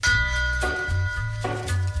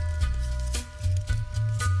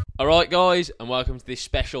Alright guys, and welcome to this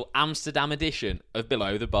special Amsterdam edition of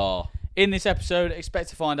Below the Bar. In this episode,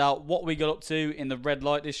 expect to find out what we got up to in the red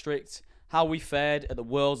light district, how we fared at the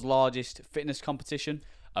world's largest fitness competition,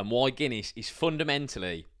 And why Guinness is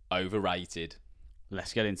fundamentally overrated.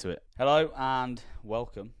 Let's get into it. Hello and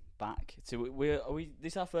welcome back to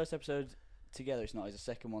this is our first episode together. It's not. It's the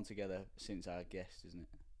second one together since our guest, isn't it?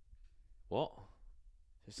 What?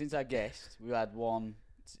 So since our guest, we've had one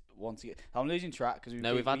together. I'm losing track because we've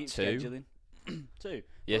had two. Scheduling. Two.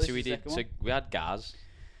 Yeah, Well, so we did. So we had Gaz,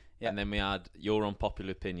 and then we had Your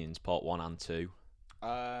Unpopular Opinions, part 1 and 2.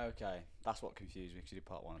 Okay, that's what confused me because you did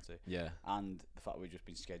part 1 and 2. Yeah. And the fact we've just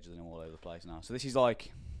been scheduling them all over the place now. So this is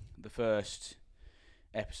like the first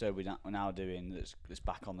episode we're now doing that's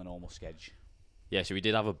back on the normal schedule. Yeah, so we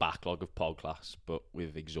did have a backlog of podcasts, but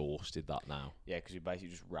we've exhausted that now. Yeah, because we basically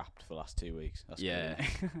just wrapped for the last 2 weeks. That's Yeah.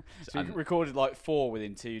 So we recorded like 4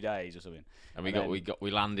 within 2 days or something. And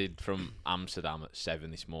we landed from Amsterdam at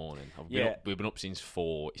 7 this morning. We've been up since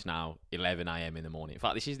 4. It's now 11 a.m. in the morning. In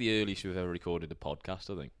fact, this is the earliest we've ever recorded a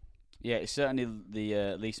podcast, I think. Yeah, it's certainly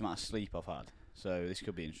the least amount of sleep I've had. So this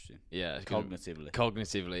could be interesting. Yeah,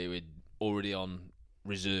 Cognitively, we're already on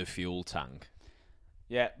reserve fuel tank.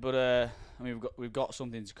 Yeah, but I mean we've got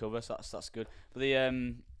something to cover, so that's good. But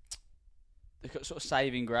the sort of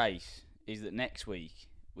saving grace is that next week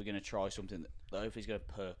we're going to try something that hopefully is going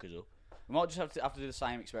to perk us up. We might just have to do the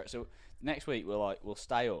same experiment. So next week we'll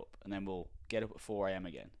stay up and then we'll get up at 4 a.m.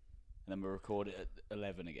 again, and then we'll record it at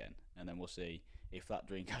 11 again, and then we'll see if that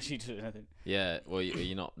drink actually does anything. Yeah, well,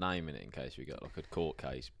 you're not naming it in case we got like a court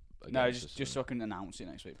case. No, just so I can announce it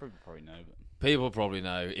next week. Probably know, but people probably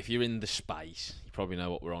know. If you're in the space, you probably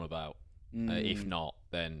know what we're on about. If not,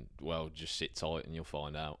 then just sit tight and you'll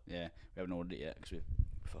find out. Yeah, we haven't ordered it yet because we're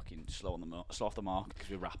fucking slow off the mark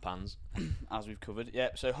because we're rap hands, as we've covered. Yeah,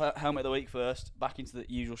 so helmet of the week first. Back into the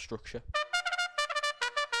usual structure.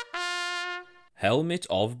 Helmet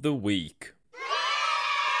of the week.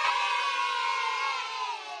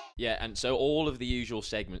 Yeah, and so all of the usual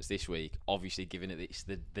segments this week, obviously given it it's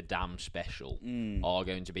the damn special, are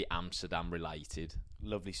going to be Amsterdam related.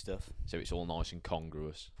 Lovely stuff. So it's all nice and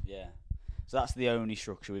congruous. Yeah. So that's the only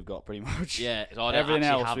structure we've got pretty much. Yeah, so I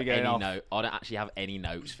don't actually have any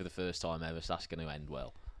notes for the first time ever, so that's going to end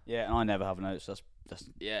well. Yeah, and I never have notes. That's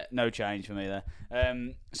no change for me there.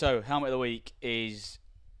 So helmet of the week is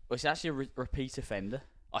it's actually a repeat offender.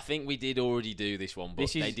 I think we did already do this one, but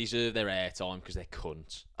they deserve their airtime because they're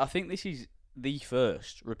cunts. I think this is the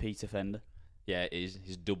first repeat offender. Yeah, it is.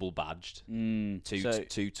 He's double badged.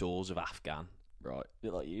 Two tours of Afghan. Right, a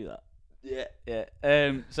bit like you, that.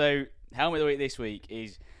 Yeah. So, helmet of the week this week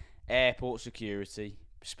is airport security,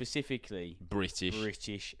 specifically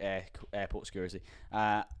British airport security.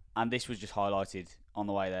 And this was just highlighted on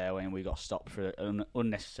the way there when we got stopped for an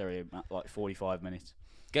unnecessary, 45 minutes.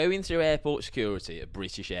 Going through airport security at a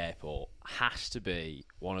British airport has to be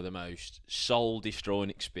one of the most soul-destroying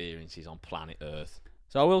experiences on planet Earth.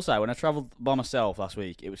 So I will say, when I travelled by myself last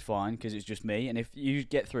week, it was fine because it's just me, and if you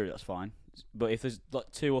get through, that's fine. But if there's like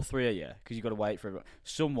 2 or 3 of you, because you've got to wait for everyone,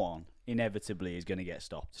 someone inevitably is going to get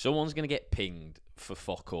stopped. Someone's going to get pinged for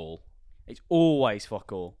fuck all. It's always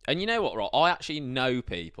fuck all. And you know what, right? I actually know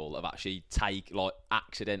people that have actually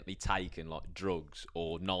accidentally taken like drugs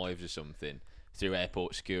or knives or something through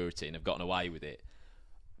airport security and have gotten away with it.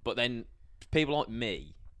 But then people like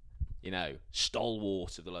me,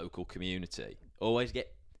 stalwart of the local community, always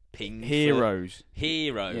get pinged. Heroes.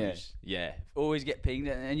 Yeah. Always get pinged,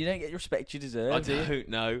 and you don't get the respect you deserve. I don't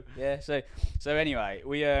know. Yeah. So anyway,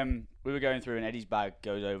 we were going through, and Eddie's bag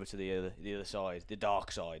goes over to the other side, the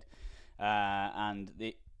dark side, and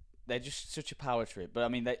they're just such a power trip. But I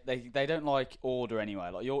mean, they don't like order anyway.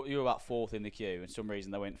 Like you're about 4th in the queue, and for some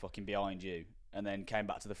reason they went fucking behind you, and then came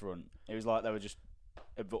back to the front. It was like they were just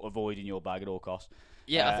avoiding your bag at all costs.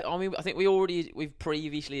 Yeah, I think we've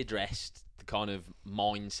previously addressed the kind of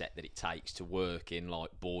mindset that it takes to work in like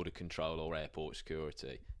border control or airport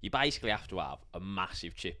security. You basically have to have a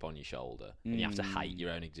massive chip on your shoulder, and you have to hate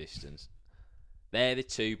your own existence. They're the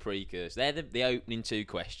 2 precursors. They're the opening 2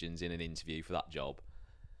 questions in an interview for that job.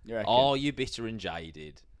 Are you bitter and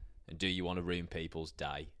jaded, and do you want to ruin people's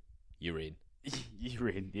day? You're in. You're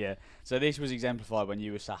in, yeah. So this was exemplified when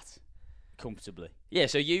you were sat comfortably. Yeah,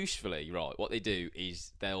 so usefully, right, what they do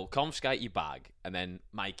is they'll confiscate your bag and then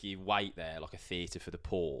make you wait there like a theatre for the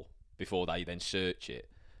poor before they then search it.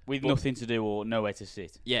 With nothing to do or nowhere to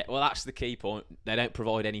sit. Yeah, well, that's the key point. They don't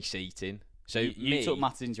provide any seating. So you took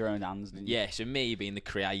matters into your own hands, didn't you? Yeah, so me, being the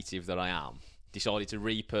creative that I am, decided to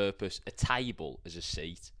repurpose a table as a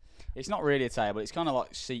seat. It's not really a table. It's kind of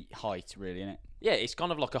like seat height, really, isn't it? Yeah, it's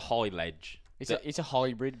kind of like a high ledge. It's a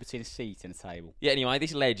hybrid between a seat and a table. Yeah, anyway,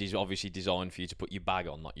 this ledge is obviously designed for you to put your bag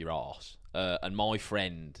on, not your arse. And my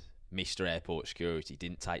friend, Mr. Airport Security,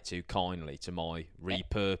 didn't take too kindly to my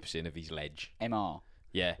repurposing of his ledge. MR.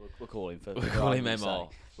 Yeah. We'll call him for. We'll call him MR.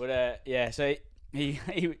 But yeah, so he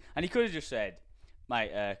could have just said,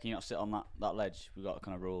 mate, can you not sit on that ledge? We've got a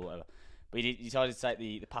kind of rule or whatever. But he decided to take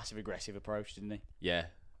the passive aggressive approach, didn't he? Yeah.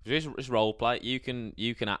 Just role play. You can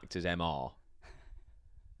act as MR.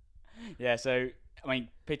 Yeah, so I mean,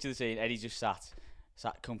 picture the scene. Eddie's just sat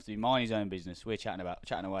comfortably, minding his own business. We're chatting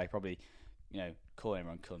away, probably, calling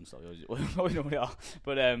everyone cunts like we normally are.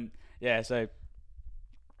 But yeah, so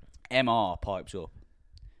MR pipes up.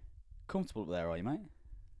 Comfortable up there, are you, mate?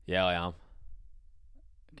 Yeah, I am.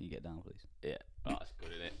 Can you get down, please? Yeah, that's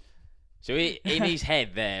good, isn't it? So in his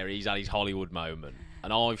head there, he's had his Hollywood moment,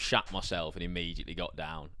 and I've shat myself and immediately got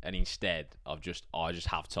down. And instead, I just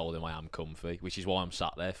have told him I am comfy, which is why I'm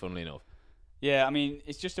sat there. Funnily enough. Yeah, I mean,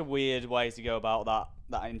 it's just a weird way to go about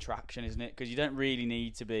that interaction, isn't it? Because you don't really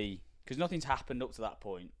need to be, because nothing's happened up to that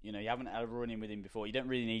point. You haven't had a run-in with him before. You don't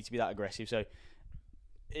really need to be that aggressive. So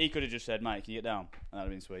he could have just said, "Mate, can you get down?" And that'd have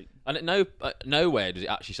been sweet. And nowhere does it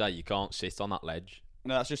actually say you can't sit on that ledge.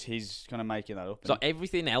 No, that's just his kind of making that up. It's like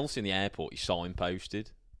everything else in the airport is signposted.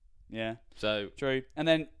 Yeah. So true. And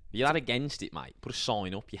then you're that against it, mate. Put a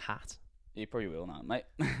sign up your hat. You probably will now, mate.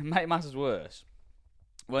 Mate, matters worse.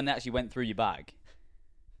 When they actually went through your bag,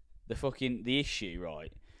 the issue,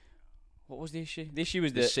 right? What was the issue? The issue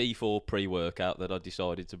was the C4 pre-workout that I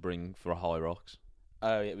decided to bring for a High Rocks.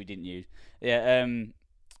 Oh yeah, we didn't use. Yeah.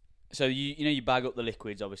 So you bag up the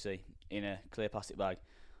liquids obviously in a clear plastic bag.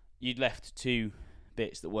 You'd left 2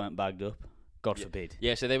 bits that weren't bagged up. God forbid.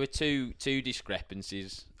 Yeah. So there were two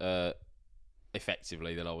discrepancies,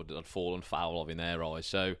 effectively, that I'd fallen foul of in their eyes.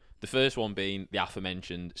 So the first one being the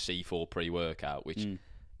aforementioned C4 pre-workout, which,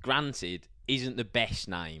 granted, isn't the best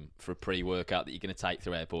name for a pre-workout that you're going to take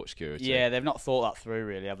through airport security. Yeah, they've not thought that through,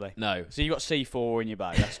 really, have they? No. So you got C4 in your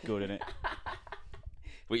bag. That's good, isn't it?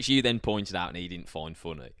 Which you then pointed out and he didn't find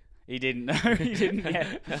funny. He didn't. No, he didn't.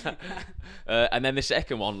 Yeah. And then the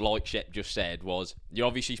second one, like Shep just said, was you're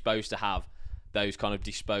obviously supposed to have those kind of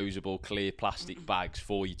disposable clear plastic bags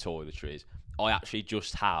for your toiletries. I actually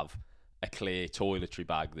just have a clear toiletry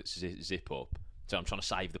bag that's zip up. So I'm trying to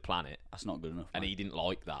save the planet. That's not good enough. And mate. he didn't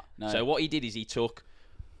like that. No. So what he did is he took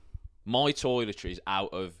my toiletries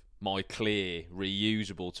out of my clear,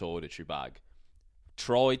 reusable toiletry bag,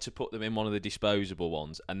 tried to put them in one of the disposable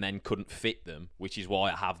ones, and then couldn't fit them, which is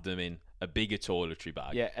why I have them in a bigger toiletry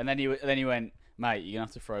bag. Yeah, and then he went, mate, you're going to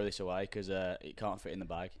have to throw this away because it can't fit in the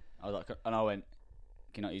bag. I went,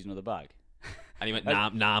 can you not use another bag? And he went,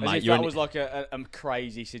 nah, mate. That was like a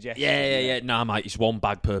crazy suggestion. Yeah. Nah, mate, it's one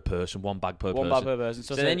bag per person. One bag per person.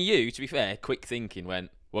 So then you, to be fair, quick thinking,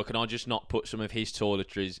 went, well, can I just not put some of his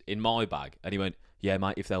toiletries in my bag? And he went, yeah,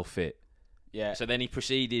 mate, if they'll fit. Yeah. So then he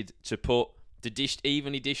proceeded to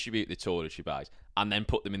evenly distribute the toiletry bags and then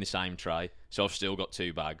put them in the same tray. So I've still got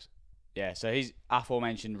 2 bags. Yeah, so his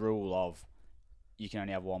aforementioned rule of you can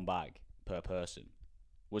only have 1 bag per person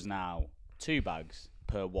was now 2 bags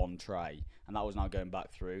per 1 tray, and that was now going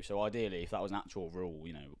back through. So ideally, if that was an actual rule,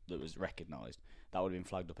 that was recognised, that would have been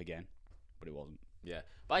flagged up again, but it wasn't. Yeah.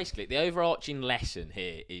 Basically, the overarching lesson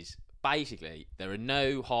here is basically there are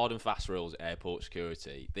no hard and fast rules at airport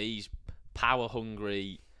security. These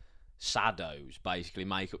power-hungry saddos basically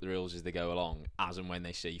make up the rules as they go along, as and when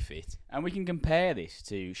they see fit. And we can compare this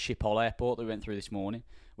to Schiphol Airport that we went through this morning,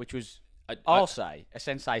 which was, I'll say, a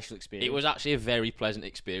sensational experience. It was actually a very pleasant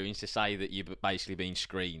experience to say that you've basically been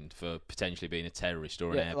screened for potentially being a terrorist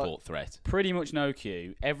or an airport threat. Pretty much no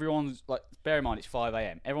queue. Everyone's like, bear in mind it's 5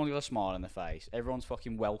 a.m. Everyone's got a smile on their face. Everyone's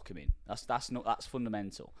fucking welcoming. That's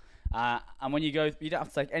fundamental. And when you go, you don't have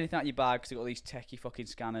to take anything out of your bag because they've got these techie fucking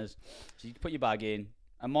scanners. So you put your bag in,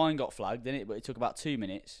 and mine got flagged, didn't it? But it took about 2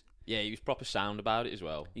 minutes. Yeah, he was proper sound about it as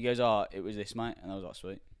well. He goes, it was this, mate. And I was like,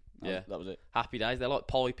 sweet. That was it. Happy days. They're like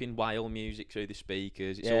piping whale music through the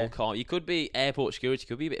speakers. It's all calm. You could be airport security.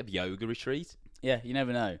 Could be a bit of yoga retreat. Yeah, you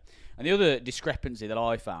never know. And the other discrepancy that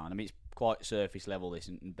I found, I mean, it's quite surface level. This,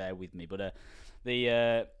 and bear with me, but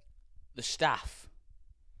the staff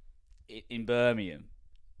in Birmingham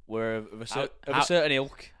were of a certain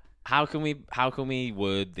ilk. How can we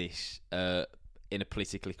word this in a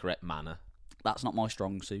politically correct manner? That's not my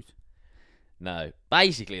strong suit. No,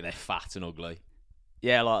 basically they're fat and ugly.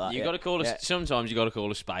 Yeah, like that. You got to call sometimes you got to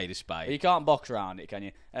call a spade a spade. You can't box around it, can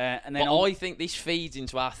you? And then I think this feeds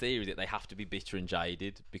into our theory that they have to be bitter and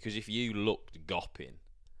jaded, because if you looked gopping,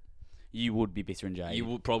 you would be bitter and jaded. You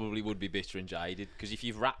would be bitter and jaded, because if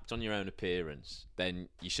you've rapped on your own appearance, then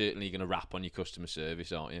you're certainly going to rap on your customer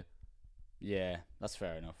service, aren't you? Yeah, that's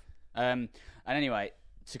fair enough. And anyway,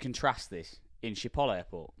 to contrast this, in Schiphol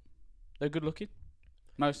Airport, they're good looking.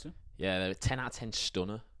 Most of them. Yeah, they're a 10 out of 10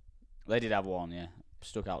 stunner. They did have one, yeah.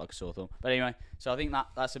 Stuck out like a sore thumb. But anyway, so I think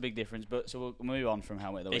that's a big difference. But so we'll move on from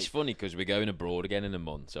helmet of the week. It's funny because we're going abroad again in a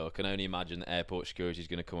month, so I can only imagine that airport security is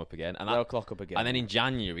going to come up again. And they'll clock up again. And then in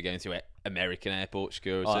January we're going through American airport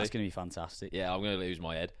security. Oh, that's going to be fantastic. Yeah, I'm going to lose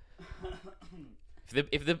my head.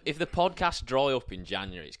 If the podcasts dry up in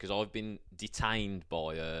January, it's because I've been detained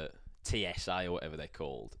by TSA or whatever they're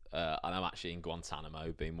called, and I'm actually in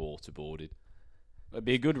Guantanamo being waterboarded. It'd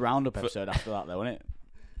be a good roundup episode after that, though, wouldn't it?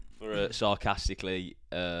 For sarcastically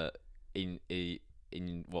in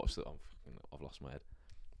what's the? I've lost my head.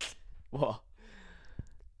 What?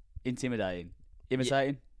 Intimidating,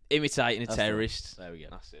 imitating, imitating a terrorist. There we go.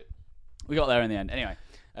 That's it. We got there in the end. Anyway.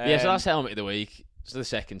 Yeah, so that's helmet of the week. It's the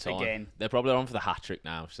second time. Again. They're probably on for the hat trick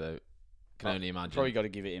now, so can only imagine. Probably got to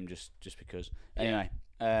give it him just because. Anyway,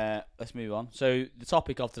 let's move on. So the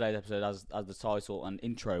topic of today's episode, as the title and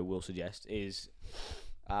intro will suggest, is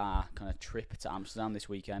kind of trip to Amsterdam this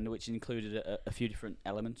weekend, which included a few different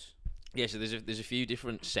elements. Yeah, so there's a few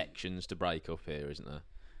different sections to break up here, isn't there?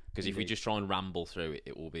 Because if we just try and ramble through it,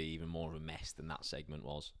 it will be even more of a mess than that segment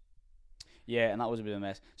was. Yeah, and that was a bit of a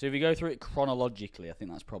mess. So if we go through it chronologically, I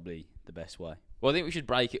think that's probably the best way. Well, I think we should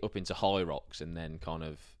break it up into high rocks and then kind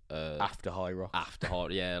of after high rock. After high,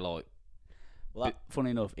 yeah, like. Well, that,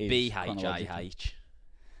 funny enough, is BHAH.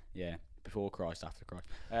 Yeah, before Christ, after Christ.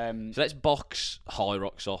 So let's box high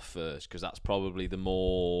rocks off first, because that's probably the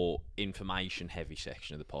more information-heavy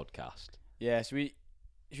section of the podcast. Yeah, so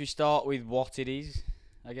should we start with what it is,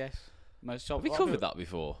 I guess? Have we covered that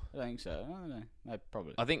before? I think so. I don't know. Maybe,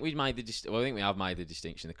 probably. I think we have made the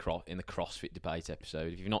distinction in the CrossFit debate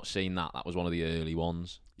episode. If you've not seen that, that was one of the early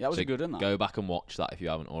ones. Yeah, that was a good one. Go back and watch that if you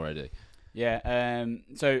haven't already. Yeah.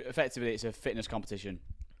 So effectively, it's a fitness competition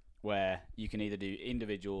where you can either do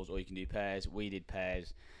individuals or you can do pairs. We did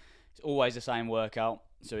pairs. It's always the same workout.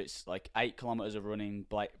 So it's like 8 kilometers of running,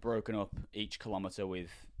 broken up each kilometer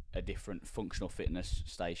with a different functional fitness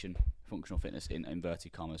station. Functional fitness in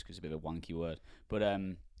inverted commas because it's a bit of a wanky word. But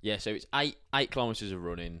yeah, so it's 8 kilometers of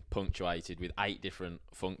running punctuated with 8 different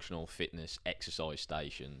functional fitness exercise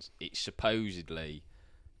stations. It's supposedly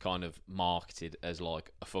kind of marketed as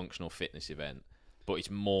like a functional fitness event, but it's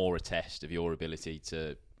more a test of your ability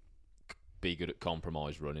to be good at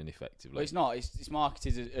compromise running effectively. Well, it's not. It's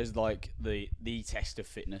marketed as like the test of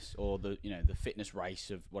fitness or the fitness race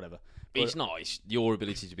of whatever. But it's not. It's your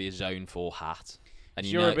ability to be a Zone 4 hat. And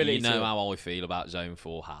you know how I feel about Zone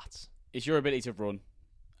 4 hats. It's your ability to run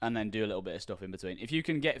and then do a little bit of stuff in between. If you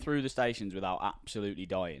can get through the stations without absolutely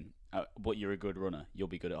dying, but you're a good runner, you'll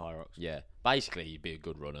be good at high rocks. Yeah, basically you'd be a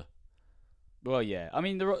good runner. Well, yeah. I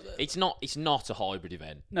mean, it's not a hybrid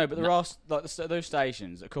event. No, but there are like those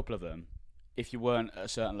stations, a couple of them. If you weren't at a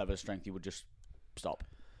certain level of strength, you would just stop.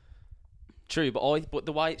 True, but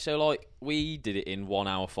the way like we did it in 1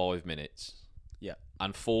 hour 5 minutes. Yeah,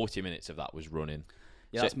 and 40 minutes of that was running.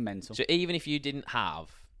 Yeah, that's mental. So even if you didn't have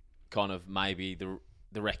kind of maybe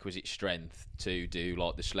the requisite strength to do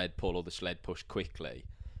like the sled pull or the sled push quickly,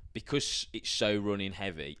 because it's so running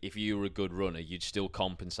heavy, if you were a good runner, you'd still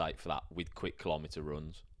compensate for that with quick kilometre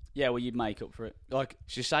runs. Yeah, well, you'd make up for it. Like,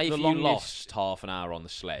 so say if you lost half an hour on the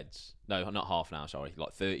sleds, no, not half an hour, sorry,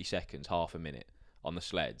 like 30 seconds, half a minute on the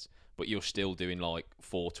sleds, but you're still doing like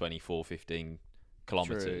 4:20, 4:15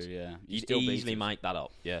 kilometres. True, yeah. You'd easily make that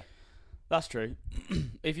up, yeah. That's true.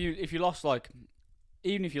 If you lost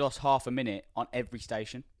even if you lost half a minute on every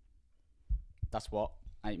station, that's what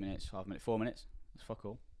 8 minutes, half a minute, 4 minutes. That's fuck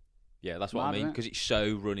all. Yeah, that's what I mean, because it's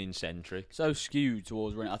so running centric, so skewed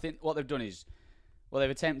towards running. I think what they've done is, well, they've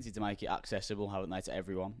attempted to make it accessible, haven't they, to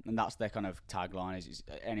everyone, and that's their kind of tagline: is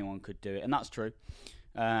anyone could do it, and that's true.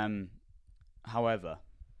 However,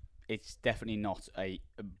 it's definitely not a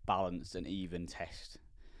balanced and even test.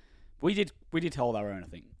 We did hold our own, I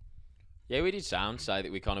think. Yeah, we did say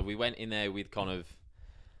that we went in there with kind of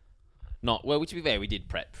not well. To be fair, we did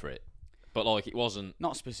prep for it, but like it wasn't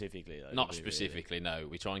not specifically. Though, not specifically. Really. No,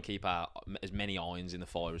 we try and keep as many irons in the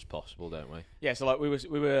fire as possible, don't we? Yeah. So like we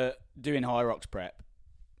were doing high rocks prep,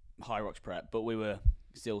 but we were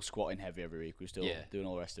still squatting heavy every week. We were still doing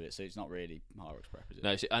all the rest of it. So it's not really high rocks prep, is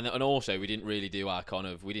it? No, and also we didn't really do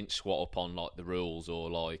we didn't squat up on like the rules or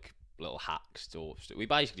like little hacks. We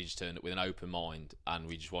basically just turned it with an open mind, and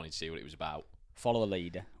we just wanted to see what it was about. Follow the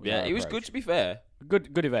leader. Yeah, it was good, to be fair.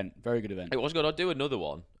 Good event. Very good event. It was good. I'd do another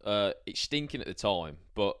one. It's stinking at the time,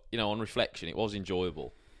 but on reflection, it was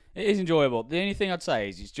enjoyable. It is enjoyable. The only thing I'd say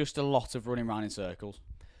is it's just a lot of running around in circles.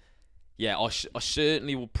 Yeah, I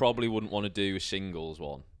certainly probably wouldn't want to do a singles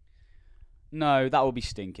one. No, that would be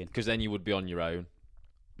stinking. Because then you would be on your own.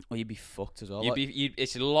 Well, you'd be fucked as well.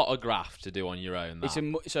 It's a lot of graft to do on your own.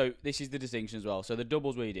 So this is the distinction as well. So the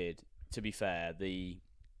doubles we did, to be fair, the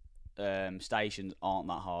stations aren't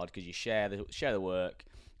that hard because you share the work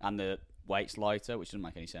and the weight's lighter, which doesn't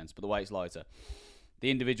make any sense. But the weight's lighter. The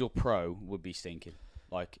individual pro would be stinking.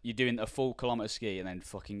 Like you're doing a full kilometre ski and then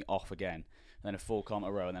fucking off again, and then a full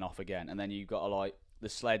kilometre row and then off again, and then you've got to the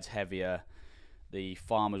sled's heavier, the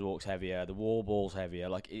farmer's walk's heavier, the wall ball's heavier.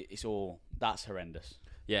 Like it's all that's horrendous.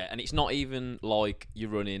 Yeah, and it's not even like you're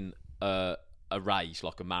running a race,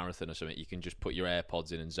 like a marathon or something. You can just put your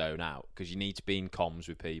AirPods in and zone out because you need to be in comms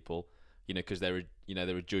with people. Because there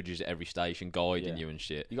are judges at every station guiding you and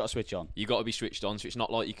shit. You got to switch on. You got to be switched on. So it's not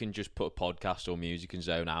like you can just put a podcast or music and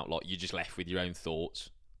zone out. Like you're just left with your own thoughts.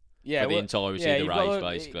 Yeah, for the entirety of the race,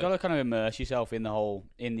 basically. You've got to kind of immerse yourself in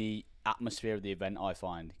the atmosphere of the event. I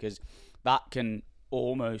find because that can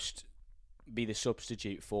almost be the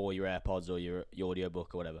substitute for your AirPods or your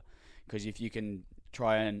audiobook or whatever. Because if you can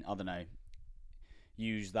try and, I don't know,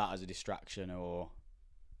 use that as a distraction or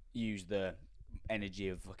use the energy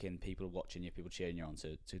of fucking people watching you, people cheering you on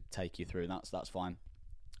to take you through, and that's fine.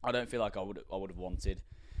 I don't feel like I would have wanted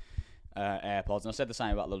AirPods, and I said the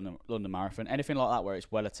same about London Marathon. Anything like that where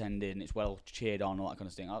it's well attended and it's well cheered on, all that kind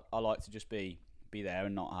of thing. I like to just be there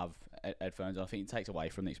and not have headphones. I think it takes away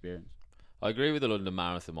from the experience. I agree with the London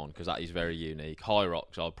Marathon one because that is very unique. High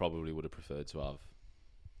Rocks, I probably would have preferred to have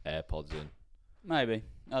AirPods in. Maybe.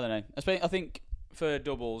 I don't know. I think for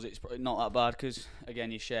doubles, it's probably not that bad because, again,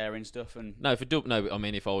 you're sharing stuff. And No, I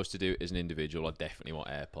mean, if I was to do it as an individual, I'd definitely want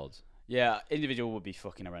AirPods. Yeah, individual would be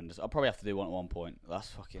fucking horrendous. I'd probably have to do one at one point.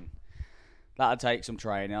 That'd take some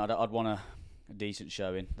training. I'd want a decent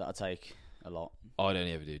showing. That'd take a lot. I'd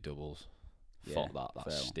only ever do doubles. Yeah, fuck that.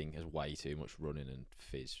 That stink. There's way too much running and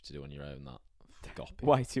fizz to do on your own. That gopping.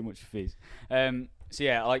 Way too much fizz. So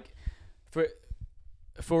yeah, like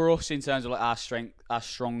for us in terms of like our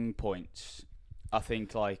strong points, I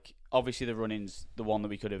think like obviously the running's the one that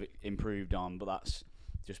we could have improved on, but that's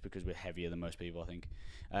just because we're heavier than most people. I think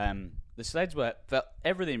the sleds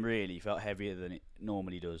everything really felt heavier than it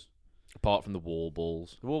normally does. Apart from the wall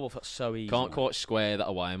balls. The wall ball felt so easy. Can't quite square that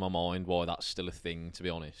away in my mind why that's still a thing, to be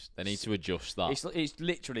honest. They need to adjust that. It's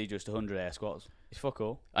literally just 100 air squats. It's fuck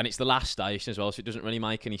all. And it's the last station as well, so it doesn't really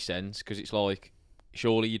make any sense because it's like,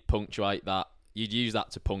 surely you'd punctuate that. You'd use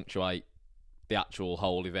that to punctuate the actual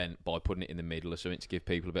whole event by putting it in the middle or something to give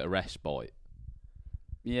people a bit of respite.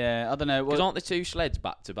 Yeah, I don't know. Because aren't the two sleds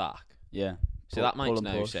back to back? Yeah. So that makes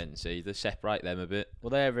no sense either. Separate them a bit. Well,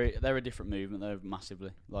 they're a different movement. They're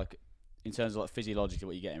massively like. In terms of like physiologically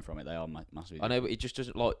what you're getting from it, they are massively different. I know, but it just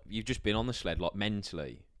doesn't like you've just been on the sled like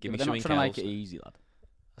mentally. Give me something else. They're not trying to make it easy, lad.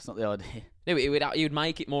 That's not the idea. No, it would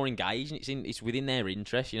make it more engaging. It's within their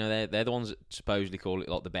interest. They're the ones that supposedly call it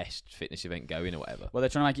like the best fitness event going or whatever. Well, they're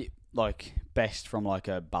trying to make it like best from like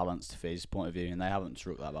a balanced phys point of view, and they haven't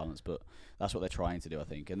struck that balance. But that's what they're trying to do, I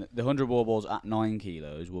think. And the 100 wall balls at 9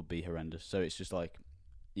 kilos would be horrendous. So it's just like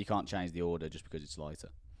you can't change the order just because it's lighter.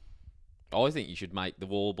 I think you should make the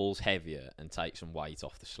wall balls heavier and take some weight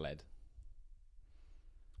off the sled.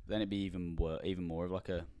 Then it'd be even more of like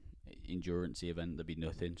a endurance event. There'd be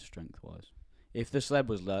nothing strength wise. If the sled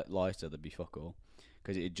was lighter, there'd be fuck all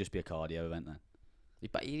because it'd just be a cardio event then.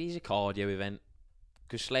 But it is a cardio event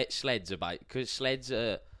because sleds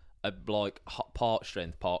are like part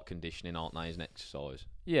strength, part conditioning, aren't they? As an exercise.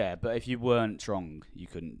 Yeah, but if you weren't strong, you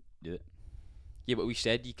couldn't do it. Yeah, but we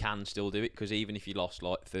said you can still do it because even if you lost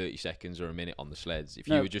like 30 seconds or a minute on the sleds, if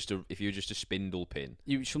you were just a spindle pin,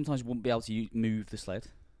 you sometimes wouldn't be able to move the sled.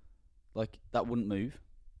 Like that wouldn't move.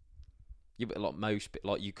 Yeah,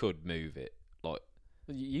 but you could move it. Like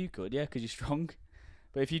you could, yeah, because you're strong.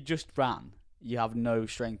 But if you just ran, you have no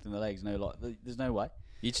strength in the legs. There's no way.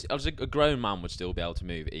 As a grown man would still be able to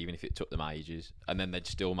move it, even if it took them ages, and then they'd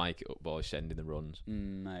still make it up by sending the runs.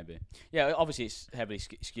 Maybe. Yeah, obviously it's heavily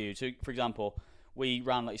skewed. So, for example, we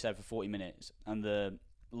ran, like you said, for 40 minutes, and the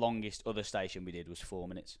longest other station we did was 4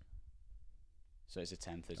 minutes. So it's a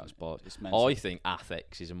tenth, isn't it? It's mental. I think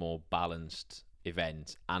Athex is a more balanced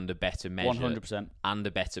event and a better measure. 100%. And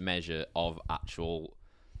a better measure of actual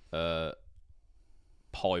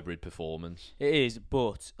hybrid performance. It is,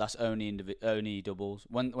 but that's only doubles.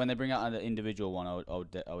 When they bring out an individual one,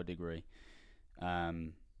 I would agree.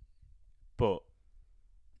 But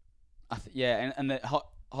and the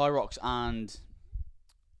High Rocks and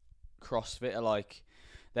CrossFit are like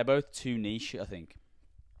they're both too niche. I think.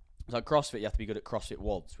 It's like CrossFit, you have to be good at CrossFit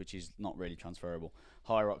WODs, which is not really transferable.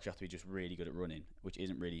 High Rocks, you have to be just really good at running, which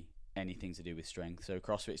isn't really anything to do with strength. So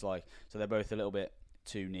CrossFit's like, so they're both a little bit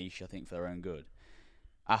too niche, I think, for their own good.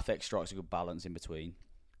 Athex strikes a good balance in between.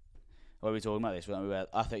 When we were talking about this, when we were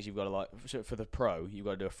Athex, you've got to so for the pro, you've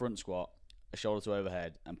got to do a front squat, a shoulder to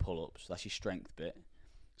overhead, and pull ups. That's your strength bit.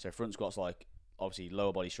 So front squat's like obviously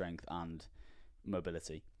lower body strength and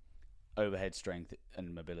mobility, overhead strength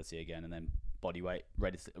and mobility again, and then body weight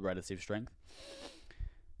relative strength.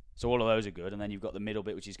 So all of those are good, and then you've got the middle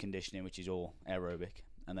bit, which is conditioning, which is all aerobic,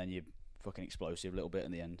 and then you're fucking explosive a little bit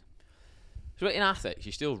in the end. So in Athex,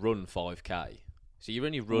 you still run 5k. So you're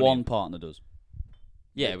only running. One partner does.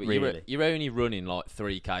 Yeah, but really. you're only running like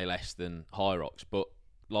 3k less than High Rocks, but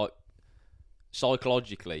like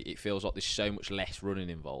psychologically, it feels like there's so much less running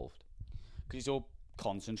involved. Because it's all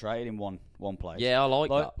concentrated in one place. Yeah, I like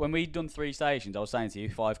that. When we'd done 3 stations, I was saying to you,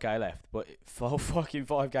 5k left, but fucking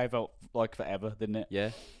 5k felt like forever, didn't it?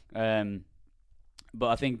 Yeah. But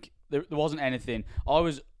I think there wasn't anything. I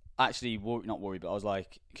was actually not worried, but I was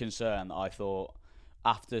like concerned that I thought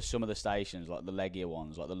after some of the stations, like the leggier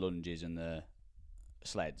ones, like the lunges and the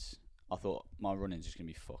sleds, I thought my running's just going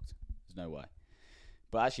to be fucked. There's no way.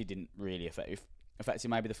 But actually didn't really affected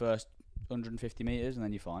maybe the first 150 metres and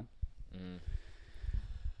then you're fine.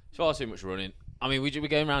 It's far too much running. I mean, we're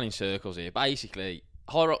going around in circles here. Basically,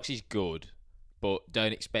 High Rocks is good, but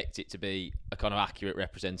don't expect it to be a kind of accurate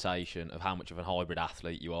representation of how much of a hybrid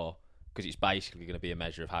athlete you are, because it's basically going to be a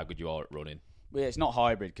measure of how good you are at running. Well, yeah, it's not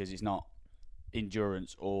hybrid because it's not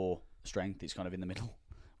endurance or strength. It's kind of in the middle,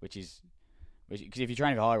 because if you're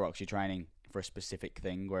training for High Rocks, you're training for a specific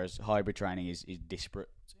thing, whereas hybrid training is disparate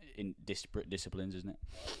in disparate disciplines, isn't it?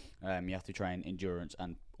 You have to train endurance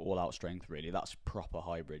and all-out strength. Really, that's proper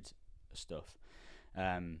hybrid stuff.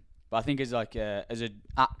 But I think as an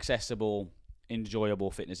accessible,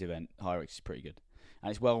 enjoyable fitness event, High Rocks is pretty good, and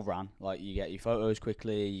it's well run. Like you get your photos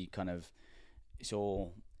quickly. You kind of,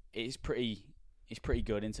 it's pretty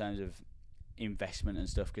good in terms of investment and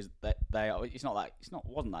stuff, because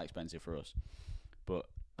wasn't that expensive for us, but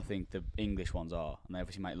I think the English ones are, and they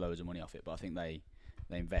obviously make loads of money off it. But I think they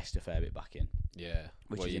invest a fair bit back in. Yeah,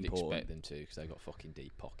 which is you'd important. expect them to, because they've got fucking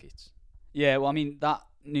deep pockets. Yeah, well, I mean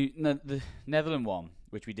the Netherlands one,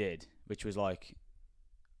 which we did, which was like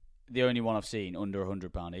the only one I've seen under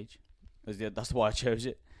 £100 each. That's why I chose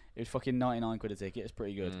it. It was fucking 99 quid a ticket. It's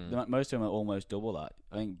pretty good. Most of them are almost double that.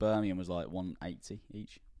 I think Birmingham was like 180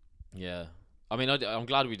 each. Yeah. I mean, I'm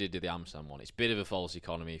glad we did the Amsterdam one. It's a bit of a false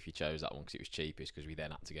economy if you chose that one, because it was cheapest, because we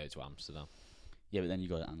then had to go to Amsterdam. Yeah, but then you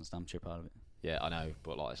got an Amsterdam trip out of it. Yeah, I know,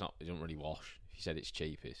 but like it doesn't really wash if you said it's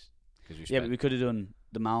cheapest. But we could have done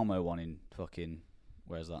the Malmo one in fucking,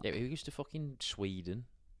 where's that? Yeah, we used to fucking Sweden.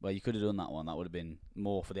 Well, you could have done that one. That would have been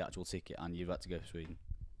more for the actual ticket, and you've had to go to Sweden.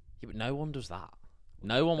 Yeah, but no one does that.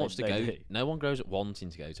 No one wants to go. No one grows up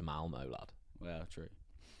wanting to go to Malmo, lad. Well, true.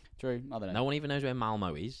 I don't know. No one even knows where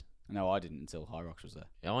Malmo is. No, I didn't until High Rocks was there.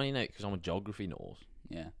 Yeah, I only know because I'm a geography nose.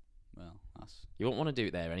 Yeah. Well, that's. You won't want to do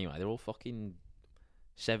it there anyway. They're all fucking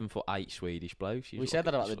 7'8" Swedish blokes. We said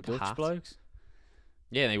that about the Dutch blokes.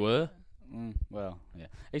 Yeah, they were. Well, yeah.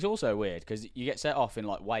 It's also weird because you get set off in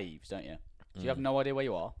like waves, don't you? So you have no idea where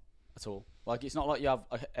you are at all. Like it's not like you have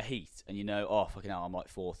a heat and you know, oh fucking hell, I'm like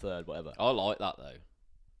 4th, 3rd, whatever. I like that though.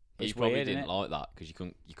 But you probably weird, didn't like that because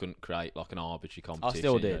you couldn't create like an arbitrary competition. I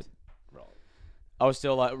still did. Right. I was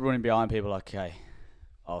still like running behind people. Like, okay,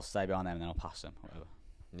 I'll stay behind them and then I'll pass them, whatever.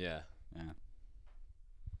 Yeah.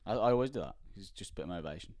 I always do that. It's just a bit of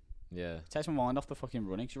motivation. Yeah. It takes my mind off the fucking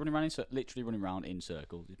running. Because you're running around literally running around in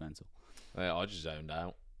circles. It's mental. Yeah, I just zoned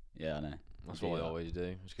out. Yeah, I know. That's what I always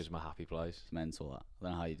do. It's because of my happy place. It's mental, that. I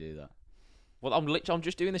don't know how you do that. Well, I'm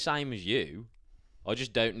just doing the same as you. I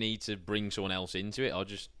just don't need to bring someone else into it. I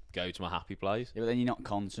just go to my happy place. Yeah, but then you're not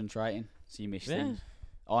concentrating, so you miss things.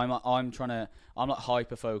 I'm like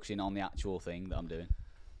hyper focusing on the actual thing that I'm doing,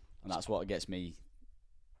 and that's what gets me.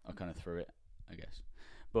 I kind of through it, I guess.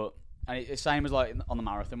 But and it's the same as like on the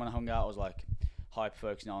marathon when I hung out. I was like hyper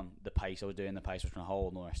focusing on the pace I was doing, the pace I was trying to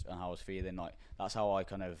hold, and how I was feeling. Like that's how I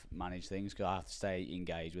kind of manage things, because I have to stay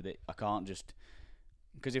engaged with it. I can't just,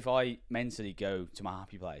 because if I mentally go to my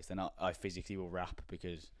happy place, then I physically will wrap,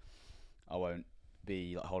 because I won't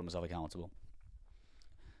be like holding myself accountable.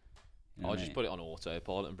 You know I'll just put it on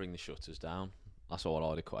autopilot and bring the shutters down. That's what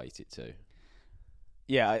I'd equate it to.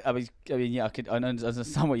 Yeah, I mean, yeah, I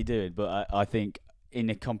understand what you're doing, but I think in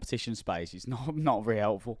a competition space, it's not very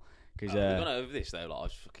helpful. Because we've gone over this though.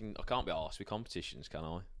 Like, I can't be arsed with competitions, can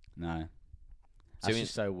I? No, that's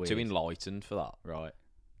just so weird. Too enlightened for that. Right,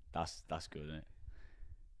 that's good, isn't it?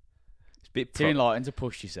 It's a bit too enlightened to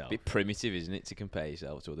push yourself. A bit primitive, isn't it, to compare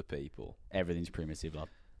yourself to other people? Everything's primitive, lad.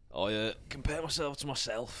 I compare myself to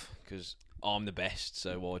myself because I'm the best,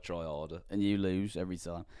 so why try harder? And you lose every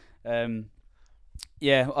time.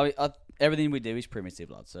 Yeah, everything we do is primitive,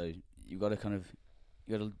 lad. So you've got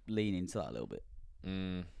to lean into that a little bit.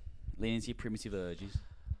 Lean into your primitive urges.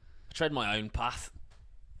 I tread my own path.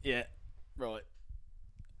 Yeah, right.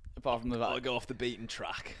 Apart from the fact I go off the beaten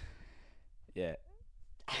track. Yeah.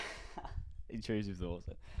 Intrusive thoughts.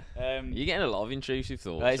 Then. You're getting a lot of intrusive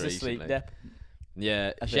thoughts It's recently. a sleep dep.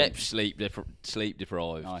 Yeah, Shep's sleep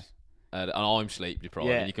deprived. Nice. And I'm sleep deprived.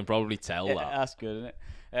 Yeah. And you can probably tell that. That's good, isn't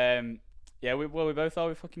it? Yeah, we both are.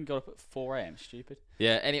 We fucking got up at 4 a.m. Stupid.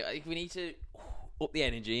 Yeah, anyway, we need to up the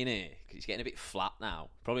energy in here because it's getting a bit flat now.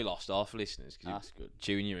 Probably lost half the listeners because That's good.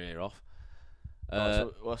 chewing your ear off.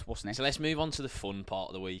 So what's next? So let's move on to the fun part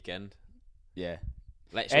of the weekend. Yeah.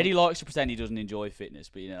 Eddie likes to pretend he doesn't enjoy fitness,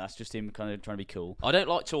 but that's just him kind of trying to be cool. I don't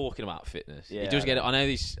like talking about fitness. Yeah, He does get it. I know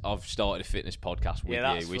this. I've started a fitness podcast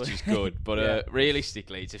with you, which is good. But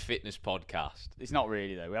realistically, it's a fitness podcast. It's not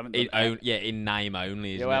really though. We haven't. In name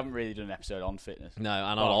only. Isn't we haven't really done an episode on fitness. No,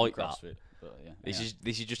 and I like CrossFit, that. But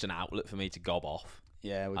This is just an outlet for me to gob off.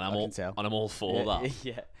 Yeah, I can tell. And I'm all for that.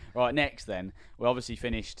 Yeah. Right. Next, then we obviously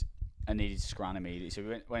finished and needed to scran immediately, so we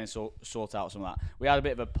went and sort out some of that. We had a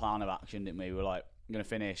bit of a plan of action, didn't we? We were like, I'm gonna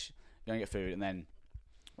finish. Going to get food, and then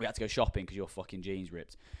we had to go shopping because your fucking jeans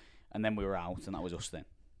ripped, and then we were out, and that was us then.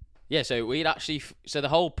 Yeah, so we'd actually. So the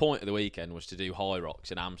whole point of the weekend was to do High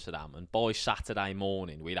Rocks in Amsterdam, and by Saturday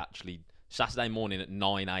morning, Saturday morning at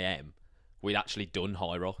 9 a.m, we'd actually done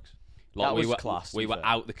High Rocks. That was class. We were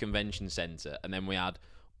out the convention centre, and then we had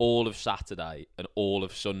all of Saturday and all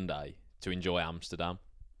of Sunday to enjoy Amsterdam.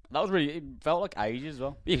 That was really. It felt like ages as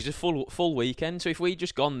well. Yeah, it was a full weekend. So if we'd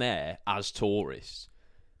just gone there as tourists,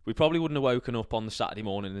 we probably wouldn't have woken up on the Saturday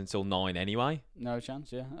morning until 9 anyway. No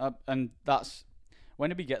chance, yeah. And that's... When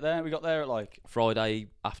did we get there? We got there at like... Friday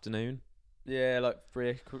afternoon. Yeah, like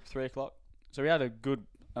 3 o'clock. So we had a good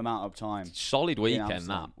amount of time. Solid weekend,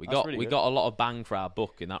 that. We got a lot of bang for our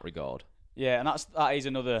buck in that regard. Yeah, and that is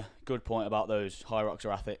another good point about those High Rocks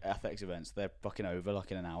or Athletics events. They're fucking over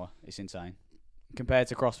like in an hour. It's insane. Compared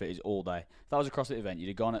to CrossFit, it's all day. If that was a CrossFit event, you'd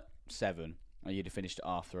have gone at 7 and you'd have finished at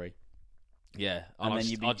 3:30. Yeah, and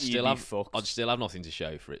then I'd still have nothing to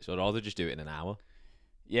show for it, so I'd rather just do it in an hour.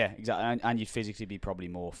 Yeah, exactly, and you'd physically be probably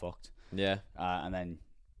more fucked. Yeah, and then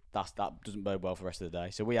that doesn't bode well for the rest of the day.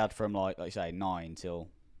 So we had from like you say 9 till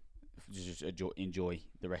just enjoy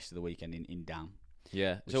the rest of the weekend in Dam.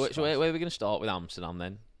 Yeah. So where are we going to start with Amsterdam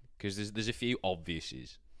then? Because there's a few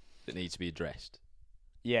obviouses that need to be addressed.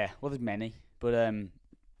 Yeah, well, there's many, but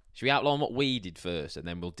should we outline what we did first, and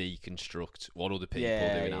then we'll deconstruct what other people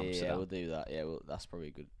do in Amsterdam? Yeah, we'll do that. Yeah, well, that's probably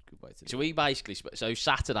a good way to do it. So we basically... So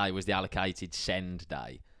Saturday was the allocated send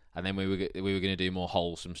day, and then we were going to do more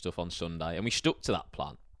wholesome stuff on Sunday, and we stuck to that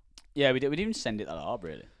plan. Yeah, we didn't even send it that hard,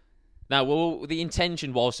 really. No, well, the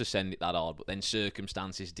intention was to send it that hard, but then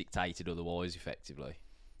circumstances dictated otherwise, effectively.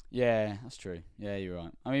 Yeah, that's true. Yeah, you're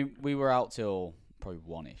right. I mean, we were out till probably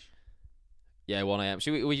 1-ish. Yeah, 1 a.m.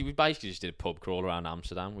 So we basically just did a pub crawl around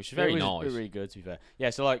Amsterdam, which is very nice. It was really good, to be fair.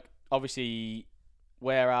 Yeah, so like obviously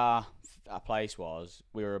where our place was,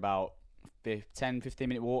 we were about 10-15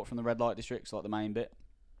 minute walk from the red light district, so like the main bit.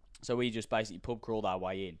 So we just basically pub crawled our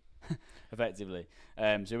way in, effectively.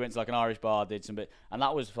 So we went to like an Irish bar, did some bit, and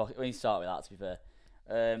that was we need to start with that. To be fair,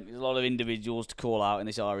 there's a lot of individuals to call out in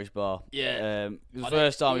this Irish bar. Yeah, the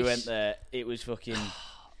first time we went there, it was fucking.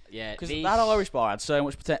 Yeah, because that Irish bar had so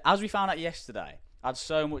much potential. As we found out yesterday, had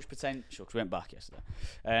so much potential. Because we went back yesterday.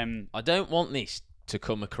 I don't want this to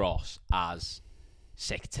come across as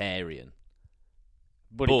sectarian,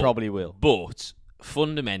 but it probably will. But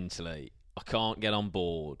fundamentally, I can't get on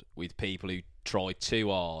board with people who try too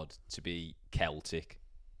hard to be Celtic.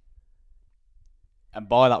 And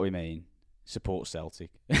by that we mean support Celtic.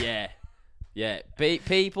 Yeah. Yeah,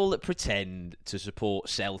 people that pretend to support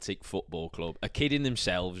Celtic Football Club are kidding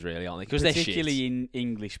themselves, really, aren't they? Because they're shit. Particularly in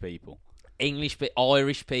English people.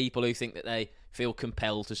 Irish people who think that they feel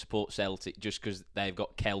compelled to support Celtic just because they've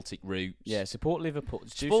got Celtic roots. Yeah, support Liverpool.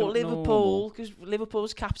 Support Liverpool, because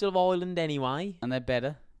Liverpool's capital of Ireland anyway. And they're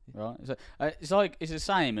better, right? It's the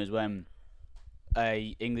same as when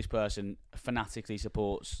a English person fanatically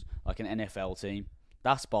supports like an NFL team.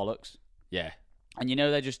 That's bollocks. Yeah. And you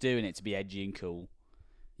know they're just doing it to be edgy and cool.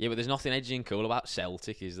 Yeah, but there's nothing edgy and cool about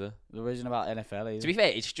Celtic, is there? There isn't about NFL either. To be fair,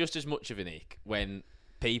 it's just as much of an ick when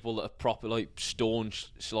people that are proper, like,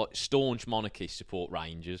 staunch monarchists support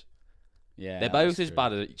Rangers. Yeah, they're both as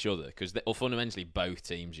bad as each other, because fundamentally both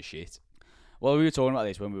teams are shit. Well, we were talking about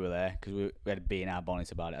this when we were there, because we had a bee in our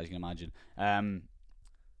bonnet about it, as you can imagine.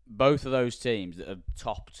 Both of those teams that have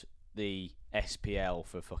topped the SPL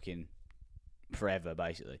for fucking forever,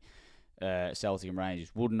 basically. Celtic and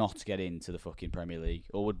Rangers would not get into the fucking Premier League,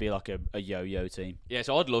 or would be like a yo-yo team Yeah,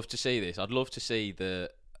 so I'd love to see this. I'd love to see the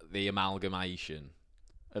amalgamation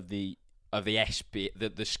of the. of the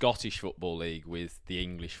the Scottish Football League with the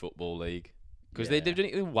English Football League, because Yeah. they've done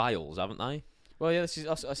it with Wales, haven't they? Well, yeah, I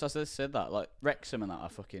said that, like Wrexham and that are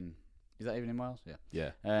fucking. Is that even in Wales?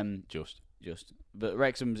 Yeah. Yeah. Just. But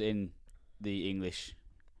Wrexham's in the English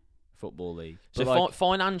Football League. So But like,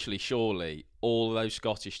 financially, surely all of those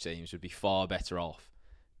Scottish teams would be far better off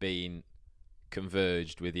being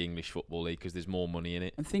converged with the English Football League because there's more money in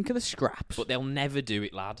it. and think of the scraps. But they'll never do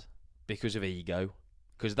it, lad, because of ego.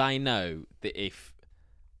 Because they know that if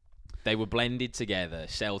they were blended together,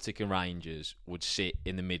 Celtic and Rangers would sit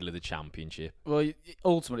in the middle of the Championship. Well,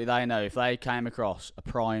 ultimately, they know if they came across a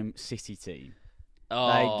prime City team,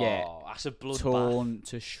 Oh, get that's a bloodbath. torn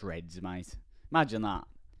to shreds, mate. Imagine that.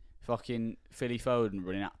 Fucking Philly Foden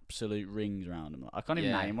running absolute rings around them. I can't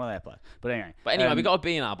even Yeah. name what they play. But anyway. But anyway, we got to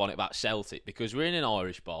be in our bonnet about Celtic because we're in an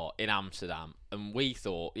Irish bar in Amsterdam, and we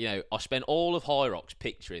thought, I spent all of High Rocks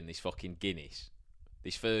picturing this fucking Guinness,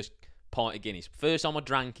 this first pint of Guinness. First time I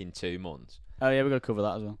drank in 2 months. Oh, yeah, we've got to cover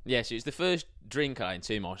that as well. Yeah, so it's the first drink I had in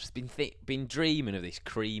 2 months. I've been dreaming of this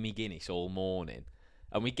creamy Guinness all morning.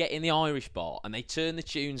 And we get in the Irish bar, and they turn the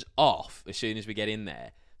tunes off as soon as we get in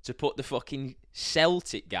there to put the fucking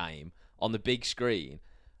Celtic game on the big screen.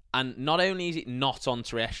 And not only is it not on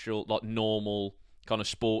terrestrial, like normal kind of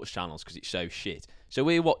sports channels because it's so shit. So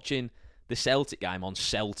we're watching the Celtic game on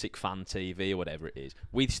Celtic Fan TV or whatever it is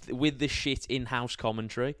with the shit in-house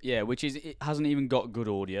commentary. Yeah, which is, it hasn't even got good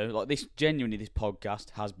audio. Like, this podcast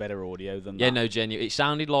has better audio than Yeah, that. no, genuine. It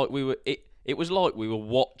sounded like we were... It was like we were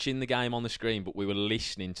watching the game on the screen, but we were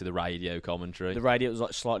listening to the radio commentary. The radio was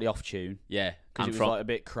like slightly off tune. Yeah. Because it was like a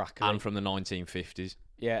bit crackly. And from the 1950s.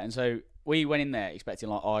 Yeah, and so we went in there expecting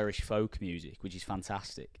like Irish folk music, which is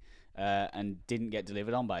fantastic, and didn't get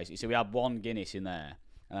delivered on basically. So we had one Guinness in there,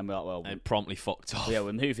 and then we're like, well, And promptly fucked off. yeah,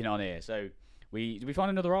 we're moving on here. So did we find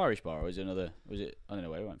another Irish bar, or was it another? Was it? I don't know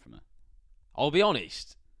where we went from there. I'll be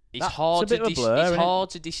honest. It's That's hard a bit of a blur, it's isn't it? hard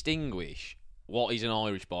to distinguish what is an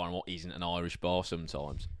Irish bar and what isn't an Irish bar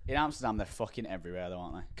sometimes. In Amsterdam, they're fucking everywhere, though,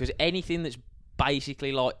 aren't they? Because anything that's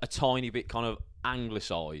basically like a tiny bit kind of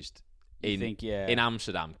anglicised in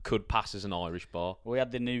Amsterdam could pass as an Irish bar. Well, we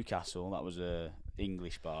had the Newcastle. That was a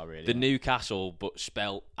English bar, really. The Newcastle, but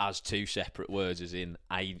spelt as two separate words, as in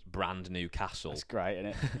a brand Newcastle. That's great,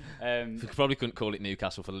 isn't it? We probably couldn't call it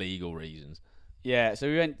Newcastle for legal reasons. Yeah, so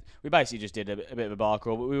we basically just did a bit of a bar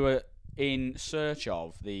crawl, but we were in search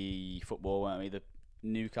of the football, weren't we? The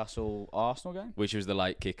Newcastle Arsenal game, Which was the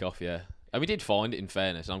late kick-off, yeah. And we did find it, in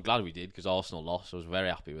fairness, and I'm glad we did, because Arsenal lost, so I was very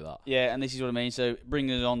happy with that. Yeah, and this is what I mean. So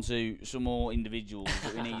bringing us on to some more individuals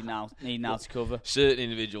that we need now to cover. Certain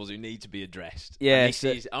individuals who need to be addressed. Yeah,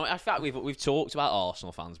 And in fact, we've talked about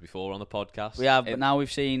Arsenal fans before on the podcast. We have, but now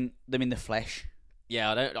we've seen them in the flesh.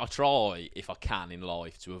 Yeah, I try, if I can in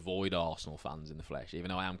life, to avoid Arsenal fans in the flesh, even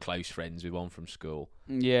though I am close friends with one from school.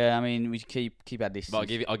 Yeah, I mean, we keep our distance. But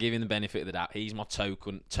I'll give him the benefit of the doubt. He's my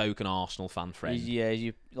token Arsenal fan friend. He's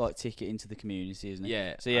you like ticket into the community, isn't he?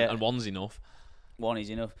 Yeah, So yeah, and one's enough. one is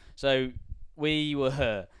enough. So we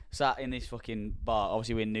were sat in this fucking bar.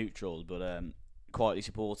 Obviously, we're neutrals, but quietly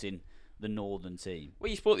supporting the northern team. Well,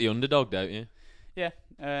 you support the underdog, don't you? Yeah,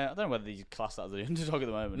 I don't know whether these class that as the underdog at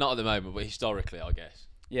the moment. Not at the moment, but historically, I guess.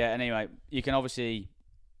 Yeah. Anyway, you can obviously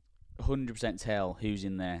 100% tell who's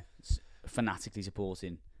in there fanatically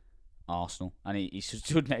supporting Arsenal, and he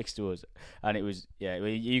stood next to us, and it was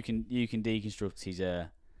you can deconstruct his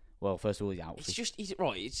well, first of all, his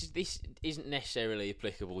outfit. This isn't necessarily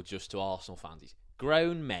applicable just to Arsenal fans. It's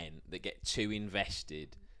grown men that get too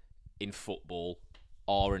invested in football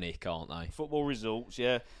are an ick, aren't they? Football results,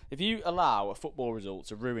 yeah. If you allow a football result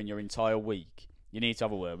to ruin your entire week, you need to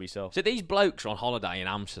have a word with yourself. So these blokes are on holiday in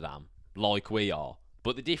Amsterdam, like we are.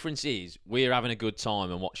 But the difference is, we're having a good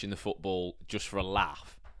time and watching the football just for a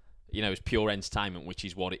laugh. It's pure entertainment, which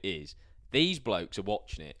is what it is. These blokes are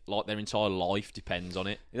watching it like their entire life depends on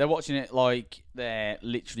it. They're watching it like they're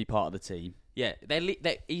literally part of the team. Yeah,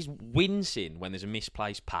 he's wincing when there's a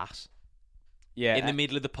misplaced pass. Yeah, in the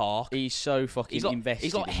middle of the park. He's so fucking invested.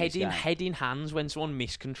 He's like in head in hands when someone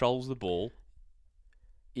miscontrols the ball.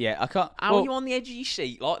 Yeah, I can't. How are you on the edge of your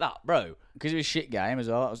seat like that, bro? Because it was a shit game as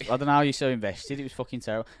well. I don't know how you're so invested. It was fucking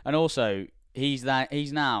terrible. And also, he's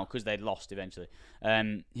now, because they'd lost eventually.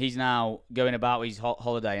 He's now going about his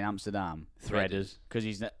holiday in Amsterdam, threaders, because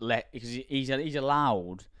he's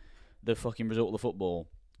allowed the fucking result of the football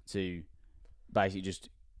to basically just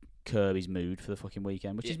curb his mood for the fucking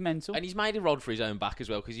weekend, which is mental. And he's made a rod for his own back as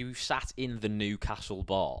well, because he sat in the Newcastle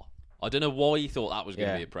bar I don't know why he thought that was going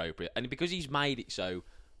to be appropriate, and because he's made it so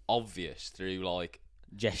obvious through like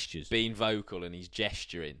gestures, being vocal, and he's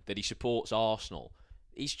gesturing that he supports Arsenal.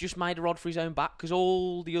 He's just made a rod for his own back because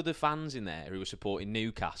all the other fans in there who were supporting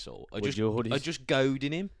Newcastle are just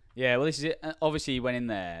goading him. Yeah, well, this is it. Obviously, he went in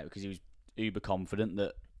there because he was uber confident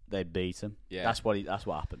that they'd beat him. Yeah, that's what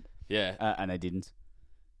happened. Yeah, and they didn't.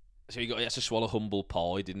 So he had to swallow humble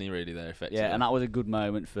pie, didn't he? Really, there effectively. Yeah, and that was a good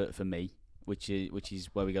moment for me, which is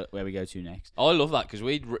where we go to next. I love that because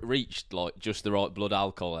we'd reached like just the right blood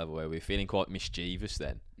alcohol level where we were feeling quite mischievous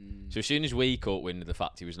then. So as soon as we caught wind of the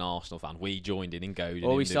fact he was an Arsenal fan, we joined in and goaded him.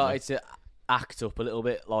 Well, we started to act up a little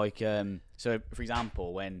bit, like so. For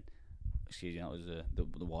example, when that was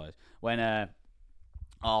the wires. When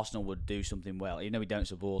Arsenal would do something well, even though we don't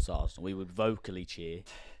support Arsenal, we would vocally cheer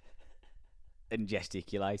and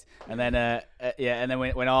gesticulate, and then and then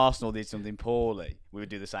when Arsenal did something poorly, we would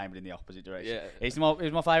do the same but in the opposite direction. Yeah. It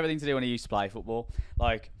was my favourite thing to do when I used to play football.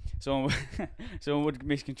 Like someone would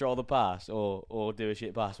miscontrol the pass or do a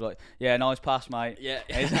shit pass. Like, yeah, nice pass, mate. Yeah,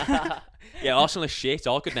 yeah. Arsenal are shit.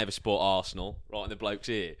 I could never support Arsenal. Right in the blokes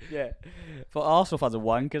here. Yeah, but Arsenal fans are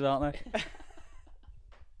wankers, aren't they?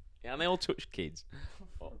 Yeah, and they all touch kids.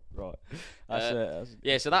 Oh, right.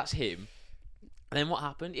 Yeah, so that's him. And then what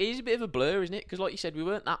happened? It is a bit of a blur, isn't it? Because like you said, we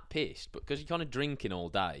weren't that pissed, but because you're kind of drinking all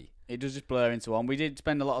day. It does just blur into one. We did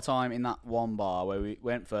spend a lot of time in that one bar where we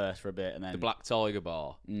went first for a bit, and then the Black Tiger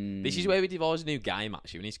bar. This is where we devised a new game.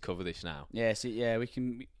 Actually, we need to cover this now. Yeah, we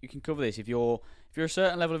can cover this if you're a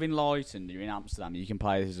certain level of enlightened. You're in Amsterdam, you can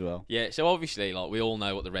play this as well. Yeah, so obviously, like we all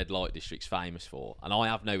know what the red light district's famous for, and I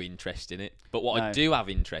have no interest in it. But what I do have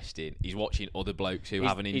interest in is watching other blokes who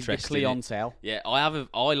have an interest in it. Clientele. Yeah,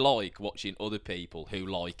 I like watching other people who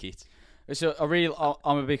like it. So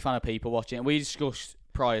I'm a big fan of people watching, and we discussed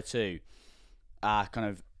prior to our kind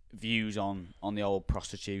of views on the old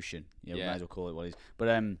prostitution. We may as well call it what it is.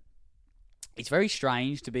 But it's very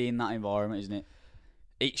strange to be in that environment, isn't it?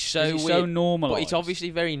 It's so normalised. But it's obviously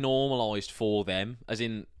very normalised for them, as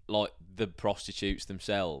in like the prostitutes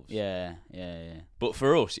themselves. Yeah. But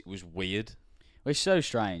for us, it was weird. Well, it's so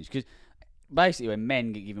strange because basically when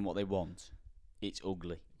men get given what they want, it's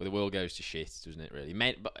ugly. Well, the world goes to shit, doesn't it? Really.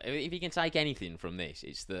 Men, but if you can take anything from this,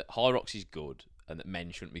 it's that High Rocks is good, and that men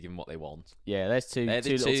shouldn't be given what they want. Yeah, there's two little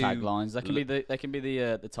taglines. They can be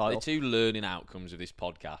the title. The two learning outcomes of this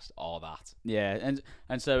podcast are that. Yeah,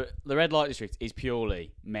 and so the red light district is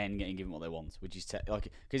purely men getting given what they want, which is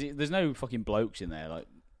because there's no fucking blokes in there like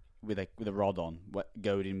with a rod on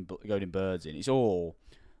goading birds in. It's all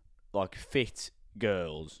like fit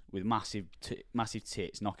girls with massive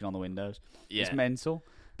tits knocking on the windows. Yeah. It's mental.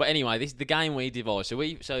 But anyway, this is the game we devised. So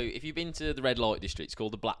if you've been to the red light district, it's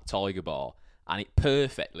called the Black Tiger Bar, and it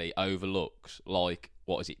perfectly overlooks like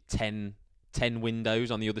 10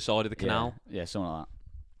 windows on the other side of the canal. Yeah, something like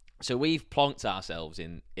that. So we've plonked ourselves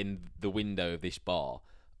in the window of this bar,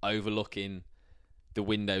 overlooking the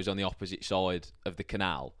windows on the opposite side of the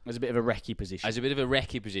canal. As a bit of a recce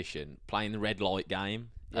position. Playing the red light game.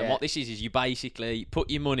 Yeah. And what this is you basically put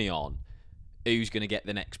your money on who's going to get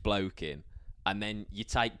the next bloke in, and then you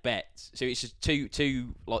take bets. So it's just two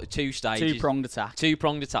stages. Two-pronged attack.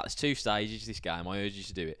 There's 2 stages this game. I urge you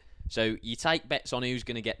to do it. So you take bets on who's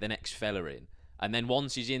going to get the next fella in, and then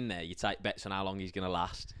once he's in there, you take bets on how long he's going to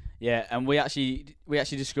last. Yeah, and we actually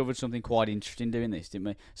discovered something quite interesting doing this, didn't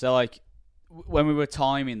we? So like when we were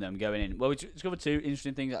timing them going in, well, we discovered 2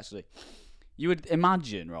 interesting things actually. You would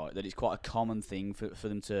imagine, right, that it's quite a common thing for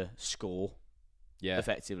them to score,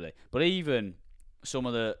 effectively. But even some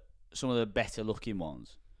of the better looking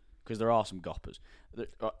ones, because there are some goppers.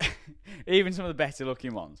 Even some of the better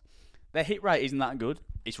looking ones, their hit rate isn't that good.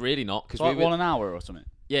 It's really not, because like 1 an hour or something.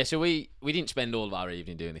 Yeah, so we didn't spend all of our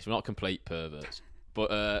evening doing this. We're not complete perverts,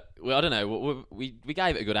 but I don't know. We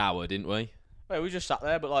gave it a good hour, didn't we? Well, we just sat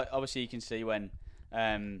there, but like obviously you can see when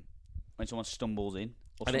someone stumbles in.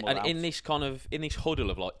 And in this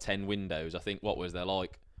huddle of like 10 windows, I think what was there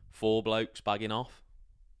like 4 blokes bagging off?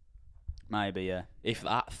 Maybe, yeah. If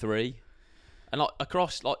that, 3, and like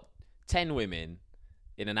across like 10 women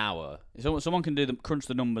in an hour. Someone can crunch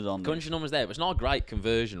the numbers on. Crunch the numbers there, but it's not a great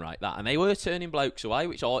conversion rate that, and they were turning blokes away,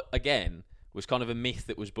 which again was kind of a myth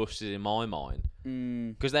that was busted in my mind.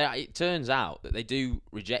 Because it turns out that they do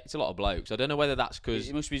reject a lot of blokes. I don't know whether that's because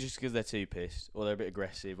it must be just because they're too pissed or they're a bit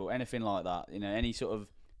aggressive or anything like that. Any sort of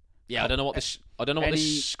I don't know what the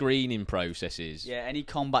screening process is. Yeah, any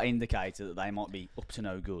combat indicator that they might be up to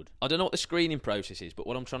no good. I don't know what the screening process is, but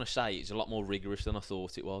what I'm trying to say is a lot more rigorous than I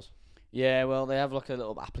thought it was. Yeah, well, they have like a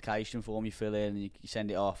little application form you fill in and you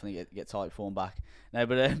send it off and you get type form back. No,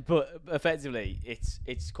 but effectively,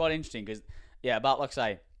 it's quite interesting because about like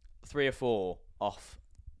I say, 3 or 4 off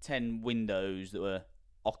 10 windows that were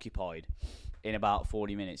occupied in about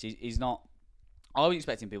 40 minutes is not. I was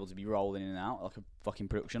expecting people to be rolling in and out like a fucking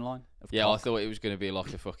production line. Yeah, I thought it was going to be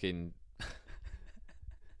like a fucking.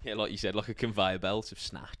 Yeah, like you said, like a conveyor belt of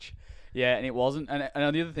snatch. Yeah, and it wasn't.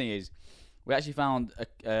 And the other thing is, we actually found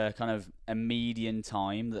a kind of a median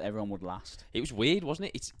time that everyone would last. It was weird, wasn't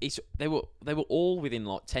it? It's they were all within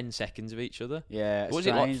like 10 seconds of each other. Yeah, what was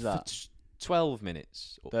it like? 12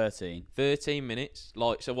 minutes. 13 minutes.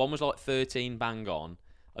 Like, so one was like 13 bang on,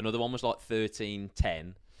 another one was like 13:10,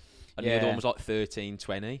 and the other one was like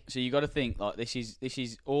 13:20. So you got to think like this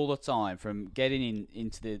is all the time from getting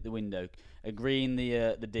into the window, agreeing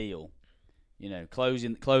the deal,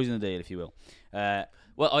 closing the deal, if you will.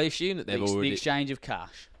 Well, I assume that the exchange of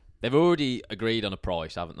cash. They've already agreed on a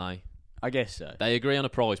price, haven't they? I guess so. They agree on a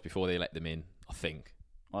price before they let them in, I think.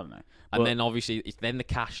 I don't know. And then obviously it's then the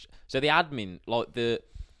cash. So the admin, like the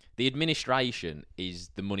administration, is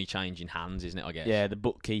the money changing hands, isn't it? I guess. Yeah, the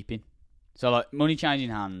bookkeeping. So like money changing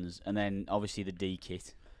hands, and then obviously the D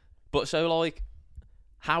kit. But so like,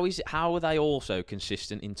 how are they also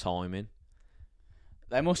consistent in timing?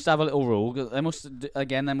 They must have a little rule. They must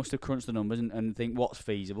have crunched the numbers and think what's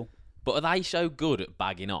feasible. But are they so good at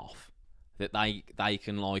bagging off that they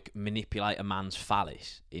can like manipulate a man's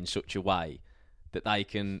phallus in such a way that they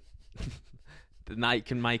can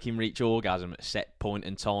make him reach orgasm at a set point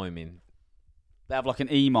and timing? They have like an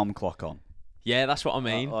EMOM clock on. Yeah, that's what I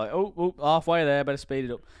mean. Like, halfway there, better speed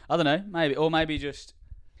it up. I don't know, maybe just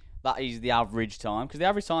that is the average time, because the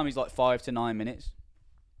average time is like 5 to 9 minutes.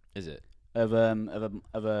 Is it? Of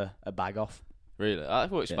a bag off. Really,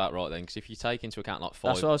 that works about right then. Because if you take into account like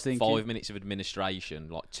 5 minutes of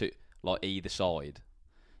administration, like either side.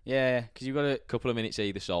 Yeah, because you've got a couple of minutes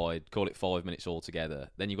either side. Call it 5 minutes altogether.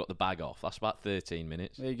 Then you've got the bag off. That's about 13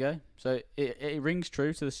 minutes. There you go. So it rings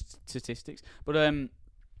true to the statistics, but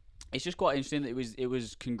it's just quite interesting that it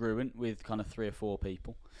was congruent with kind of 3 or 4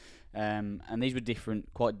 people, and these were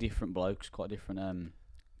quite different blokes, quite different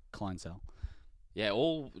clientele. Yeah,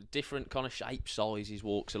 all different kind of shapes, sizes,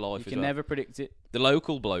 walks of life. You can never predict it. The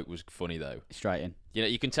local bloke was funny though. Straight in.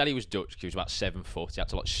 You can tell he was Dutch because he was about 7 foot. He had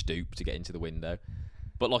to like stoop to get into the window.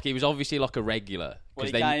 But like he was obviously like a regular. Well,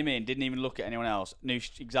 he came in, didn't even look at anyone else, knew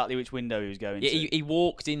exactly which window he was going to. He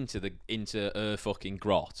walked into her fucking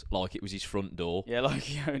grot like it was his front door. Yeah, like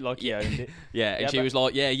he owned it. Yeah, and she was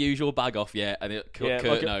like, "Yeah, usual bag off, yeah," and it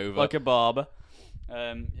curtain over like a barber.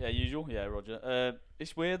 Yeah, usual. Yeah, Roger.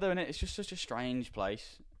 It's weird though, isn't it? It's just such a strange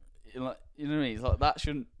place. You know what I mean? It's like that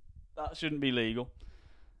shouldn't be legal.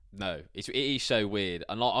 No, it is so weird,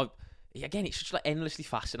 and like again, it's just like endlessly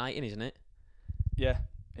fascinating, isn't it? Yeah,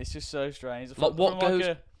 it's just so strange. Like what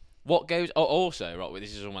goes? Oh, also, right. Well,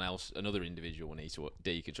 this is someone else, another individual we need to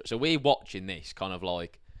deconstruct. So we're watching this kind of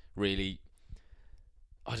like really,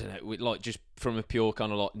 I don't know, like just from a pure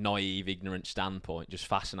kind of like naive, ignorant standpoint, just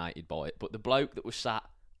fascinated by it. But the bloke that was sat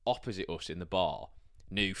opposite us in the bar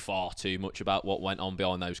knew far too much about what went on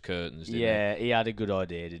behind those curtains. Didn't he had a good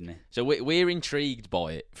idea, didn't he? So we're intrigued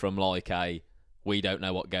by it from like we don't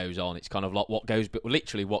know what goes on. It's kind of like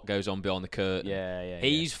literally what goes on behind the curtain. Yeah.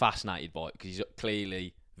 He's fascinated by it because he's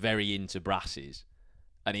clearly very into brasses.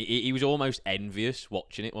 And he was almost envious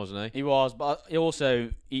watching it, wasn't he? He was, but he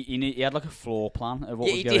also he had like a floor plan of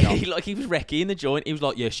what was going on. Like he was wrecking the joint. He was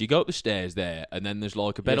like, "Yes, you go up the stairs there, and then there's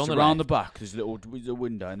like a bed on the around left. the back. There's a little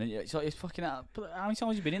window, and then it's like it's fucking. How many times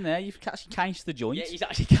have you been in there? You've actually cased the joint. Yeah, he's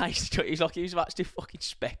actually cased the joint. He's like he was about to do fucking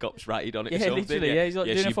spec ops rated on it. Yeah, or something. literally. Yeah, he's like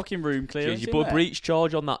doing a fucking room clearance. You put a breach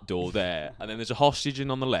charge on that door there, and then there's a hostage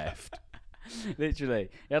in on the left.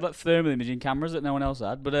 Literally, he had like thermal imaging cameras that no one else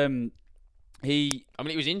had, but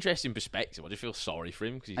it was interesting perspective. I just feel sorry for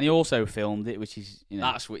him and he also filmed it, which is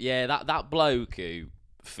that's what. Yeah, that bloke who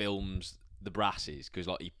films the brasses because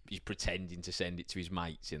like he's pretending to send it to his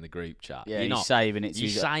mates in the group chat. Yeah, he's saving it to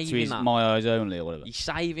his my eyes only or whatever. He's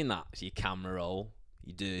saving that to your camera roll.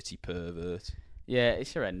 You dirty pervert. Yeah,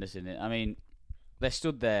 it's horrendous, isn't it? I mean, they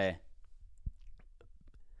stood there.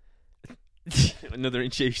 Another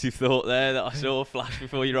intrusive thought there that I saw flash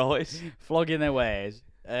before your eyes. Flogging their wares.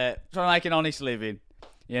 Trying to make an honest living,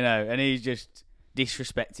 and he's just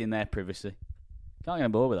disrespecting their privacy. Can't get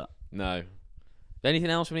on board with that. No. Anything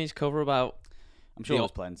else we need to cover about? I'm sure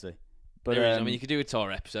there's plenty. But there is. I mean, you could do a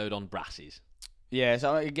entire episode on brasses. Yeah,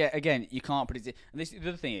 so again, you can't predict it. And the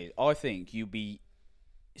other thing is, I think you'd be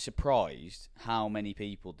surprised how many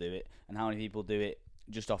people do it, and how many people do it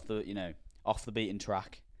just off the beaten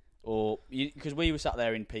track, or because we were sat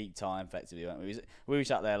there in peak time, effectively, weren't we? We were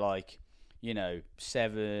sat there like.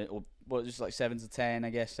 7 or just like 7 to 10, I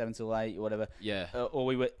guess 7 to 8 or whatever. Yeah. Or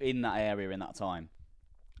we were in that area in that time,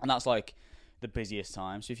 and that's like the busiest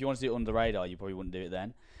time. So if you want to do it under the radar, you probably wouldn't do it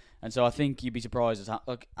then. And so I think you'd be surprised at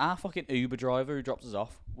like our fucking Uber driver who dropped us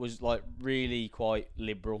off was like really quite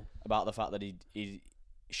liberal about the fact that he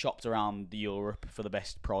shopped around Europe for the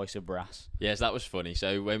best price of brass. Yes, that was funny.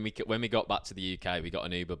 So when we got back to the UK, we got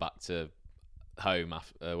an Uber back to home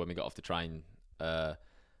after, when we got off the train.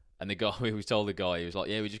 And the guy, we told the guy, he was like,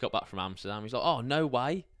 "Yeah, we just got back from Amsterdam." He's like, "Oh, no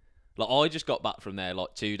way! Like I just got back from there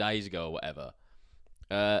like 2 days ago or whatever."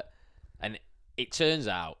 And it turns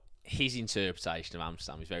out his interpretation of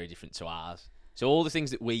Amsterdam is very different to ours. So all the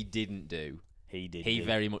things that we didn't do, he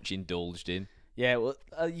very much indulged in. Yeah, well,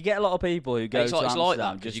 you get a lot of people who go to Amsterdam like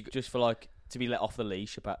that, just for like to be let off the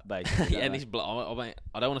leash, basically. Yeah, and this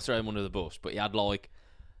I don't want to throw him under the bus, but he had like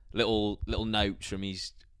little notes from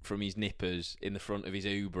his nippers in the front of his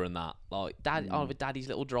Uber and that, like daddy's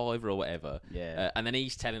little driver or whatever. Yeah, and then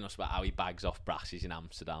he's telling us about how he bags off brasses in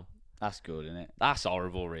Amsterdam. That's good, isn't it? That's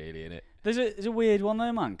horrible, really, isn't it? There's a weird one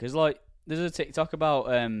though, man, because like there's a TikTok about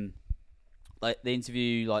like they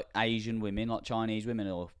interview like Asian women, like Chinese women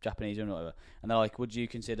or Japanese women or whatever, and they're like, "Would you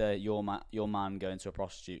consider your man going to a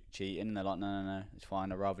prostitute cheating?" And they're like, "No, it's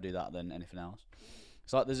fine. I'd rather do that than anything else."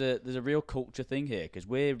 It's like there's a real culture thing here because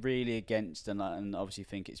we're really against and obviously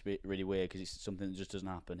think it's really weird because it's something that just doesn't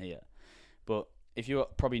happen here. But if you're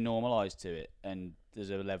probably normalised to it and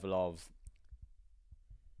there's a level of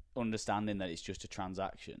understanding that it's just a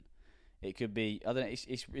transaction, it could be. I don't know.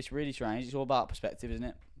 It's really strange. It's all about perspective, isn't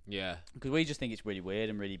it? Yeah. Because we just think it's really weird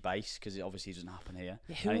and really base because it obviously doesn't happen here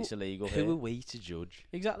and it's illegal Who here. are we to judge?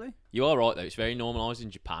 Exactly. You are right though. It's very normalised in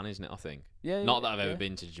Japan, isn't it? I think. Yeah. Not that I've ever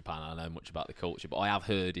been to Japan. I know much about the culture, but I have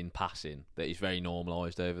heard in passing that it's very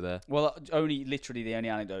normalised over there. Well, literally the only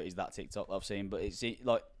anecdote is that TikTok I've seen, but it's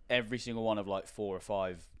like every single one of like 4 or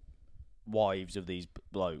 5 wives of these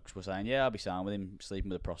blokes were saying, "Yeah, I'll be sound with him sleeping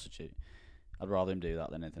with a prostitute. I'd rather him do that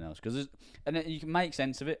than anything else." And then you can make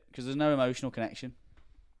sense of it because there's no emotional connection.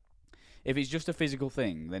 If it's just a physical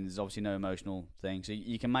thing, then there's obviously no emotional thing. So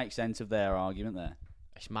you can make sense of their argument there.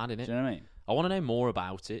 It's mad, isn't it? Do you know what I mean? I want to know more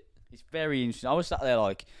about it. It's very interesting. I was sat there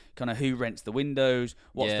like, kind of who rents the windows?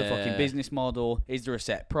 What's the fucking business model? Is there a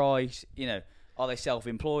set price? You know, are they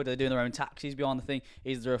self-employed? Are they doing their own taxes behind the thing?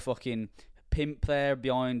 Is there a fucking pimp there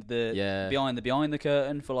behind the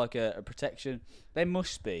curtain for like a protection? There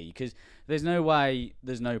must be, because there's no way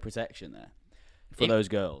there's no protection there for those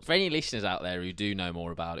girls. For any listeners out there who do know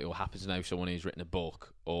more about it or happen to know someone who's written a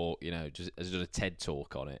book or just has done a TED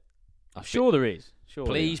talk on it, I'm sure there is. Sure,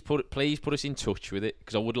 please put us in touch with it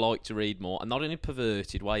because I would like to read more, and not in a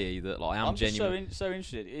perverted way either. Like I'm genuinely so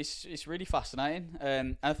interested. It's really fascinating,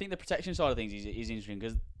 and I think the protection side of things is interesting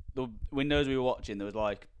because the windows we were watching, there was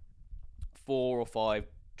like 4 or 5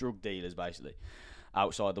 drug dealers basically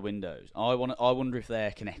outside the windows. I wonder if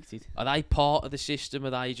they're connected. Are they part of the system?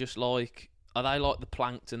 Are they like the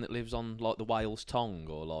plankton that lives on like the whale's tongue,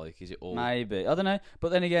 or like is it all? Maybe, I don't know.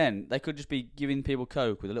 But then again, they could just be giving people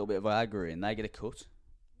coke with a little bit of Viagra and they get a cut,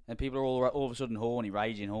 and people are all of a sudden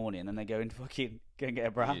raging horny, and then they go and fucking go and get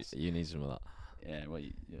a brass. You need some of that. Yeah, well,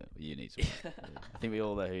 you need some. Of that. I think we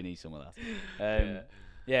all know who needs some of that.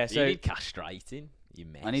 Yeah. So you need castrating. You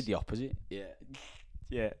mess. I need the opposite.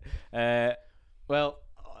 Yeah. Well,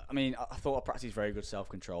 I mean, I thought I practiced very good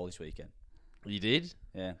self-control this weekend. You did?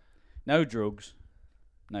 Yeah. No drugs,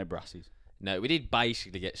 no brassies. No, we did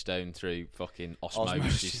basically get stoned through fucking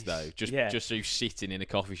osmosis though. Just through sitting in a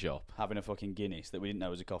coffee shop. Having a fucking Guinness that we didn't know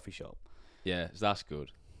was a coffee shop. Yeah, so that's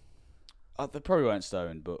good. They probably weren't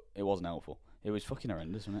stoned, but it wasn't helpful. It was fucking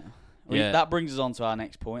horrendous, wasn't it? I mean, that brings us on to our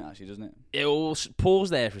next point, actually, doesn't it? It'll pause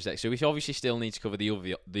there for a sec. So we obviously still need to cover the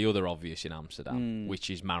other obvious in Amsterdam, which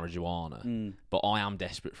is marijuana. But I am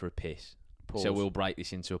desperate for a piss. Pause. So we'll break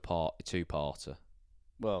this into a two-parter.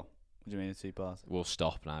 Well, what do you mean a two-parter? We'll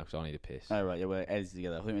stop now because I need a piss. Oh, right, yeah, we're edited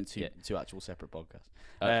together. I think we meant two actual separate podcasts.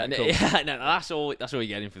 Cool. Yeah, no, that's all you're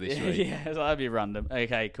getting for this week. Yeah, so that'd be random.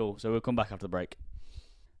 Okay, cool. So we'll come back after the break.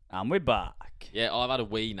 And we're back. Yeah, I've had a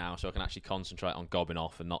wee now, so I can actually concentrate on gobbing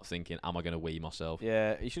off and not thinking, am I going to wee myself?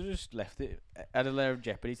 Yeah, you should have just left it. Add a layer of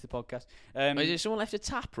jeopardy to the podcast. Is it someone left a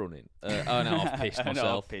tap running? Oh, no, I've pissed myself.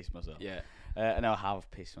 No, I've pissed myself. Yeah. No, I have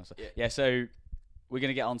pissed myself. Yeah, so we're going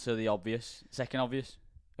to get on to the second obvious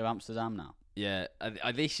of Amsterdam now. Yeah,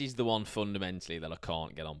 this is the one fundamentally that I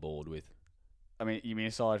can't get on board with. I mean, you mean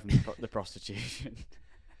aside from the prostitution?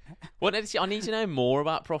 Well, I need to know more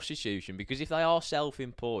about prostitution because if they are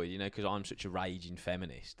self-employed, because I'm such a raging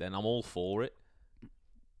feminist, then I'm all for it.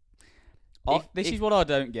 This is what I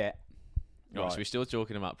don't get. Right, so we're still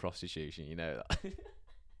talking about prostitution, you know that.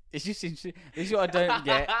 It's just interesting. This is what I don't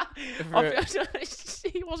get.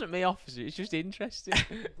 It wasn't me, officer. It's just interesting.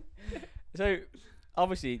 So,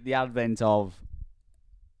 obviously the advent of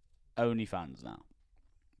OnlyFans now.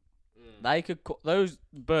 They could those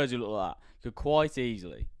birds who look like that could quite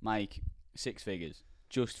easily make 6 figures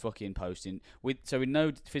just fucking posting with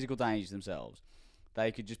no physical danger to themselves.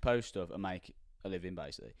 They could just post stuff and make a living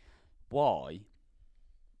basically. Why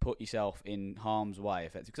put yourself in harm's way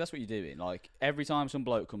effectively? Because that's what you're doing. Like every time some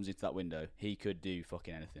bloke comes into that window, he could do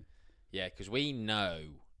fucking anything. Yeah, because we know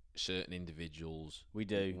certain individuals We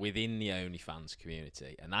do. within the OnlyFans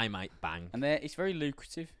community, and they make bank. And it's very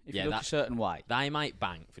lucrative if you look a certain way. They make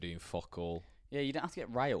bank for doing fuck all. Yeah, you don't have to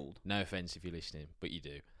get railed. No offence if you're listening, but you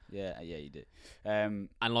do. Yeah, you do. And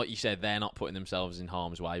like you said, they're not putting themselves in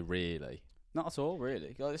harm's way, really. Not at all,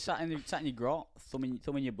 really. Like, sat in your grot, thumb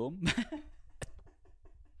in your bum.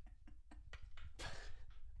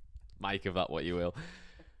 Make of that what you will.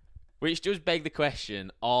 Which does beg the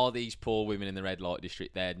question, are these poor women in the red light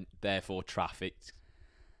district then therefore trafficked?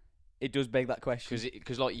 It does beg that question.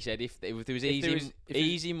 Because like you said, if there was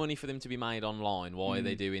easy money for them to be made online, why are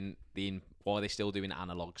they why are they still doing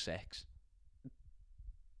analogue sex?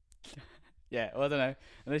 Yeah, well, I don't know.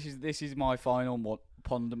 And this is my final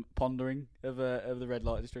pondering of the red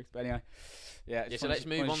light district. But anyway, So let's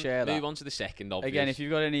move on to the second obvious. Again, if you've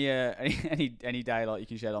got any daylight you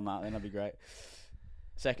can shed on that, then that'd be great.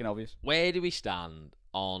 Second obvious. Where do we stand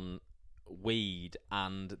on weed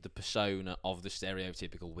and the persona of the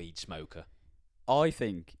stereotypical weed smoker? I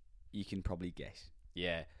think you can probably guess.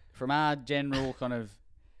 Yeah. From our general kind of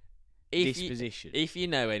disposition. If you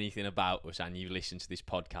know anything about us and you listen to this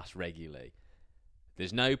podcast regularly,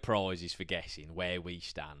 there's no prizes for guessing where we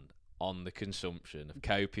stand on the consumption of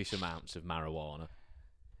copious amounts of marijuana.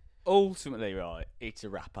 Ultimately, right, it's a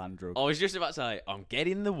rap and drug. I was just about to say, I'm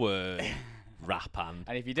getting the word rap and.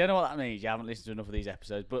 And if you don't know what that means, you haven't listened to enough of these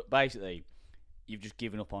episodes. But basically, you've just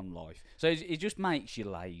given up on life. So it just makes you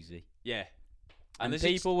lazy. Yeah. And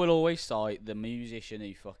people will always cite the musician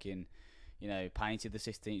who fucking, painted the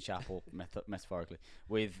Sistine Chapel, metaphorically,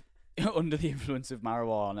 with under the influence of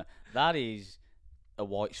marijuana. That is a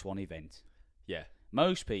white swan event. Yeah.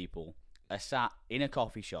 Most people are sat in a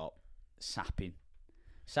coffee shop, sapping.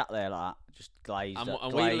 Sat there like that, just glazed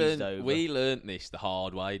over. We learnt this the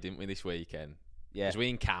hard way, didn't we, this weekend? Yeah. Because we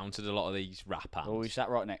encountered a lot of these rap hands. Well, we sat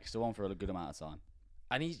right next to one for a good amount of time.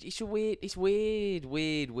 And it's weird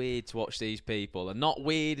to watch these people. And not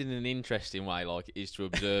weird in an interesting way like it is to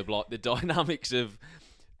observe like the dynamics of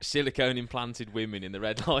silicone implanted women in the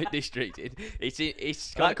red light district.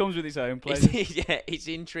 That comes with its own pleasure. It's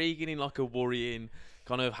intriguing in like a worrying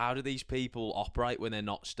kind of how do these people operate when they're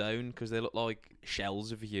not stoned, because they look like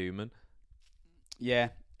shells of a human. Yeah,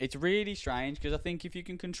 it's really strange because I think if you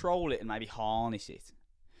can control it and maybe harness it,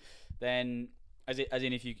 then as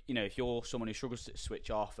in if if you're someone who struggles to switch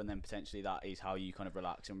off and then potentially that is how you kind of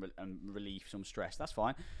relax and relieve some stress, that's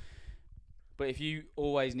fine. But if you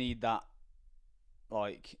always need that,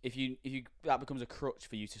 like if you that becomes a crutch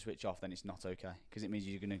for you to switch off, then it's not okay, because it means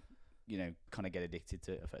you're gonna kind of get addicted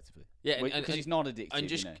to it effectively. Yeah, because it's not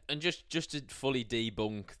addictive. And just to fully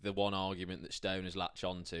debunk the one argument that stoners latch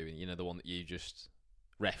onto, the one that you just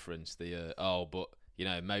referenced, but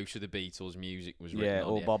most of the Beatles' music was written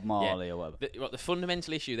on Bob Marley or whatever. The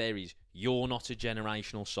fundamental issue there is you're not a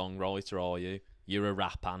generational songwriter, are you? You're a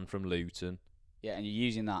rap hand from Luton. Yeah, and you're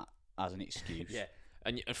using that as an excuse. Yeah,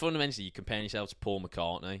 and fundamentally you're comparing yourself to Paul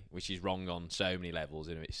McCartney, which is wrong on so many levels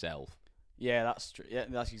in itself. Yeah, that's true. Yeah,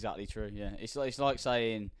 that's exactly true. Yeah, it's like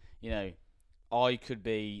saying, I could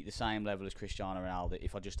be the same level as Cristiano Ronaldo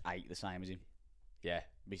if I just ate the same as him. Yeah,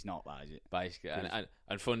 but it's not that, is it? Basically,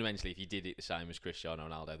 and fundamentally, if you did it the same as Cristiano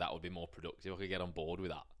Ronaldo, that would be more productive. I could get on board with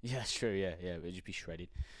that. Yeah, that's true. Yeah, it would just be shredded.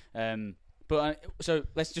 So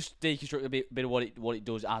let's just deconstruct a bit of what it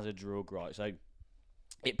does as a drug, right? So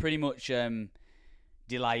it pretty much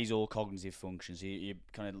delays all cognitive functions. So you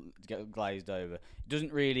kind of get glazed over. It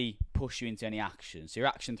doesn't really push you into any action. So your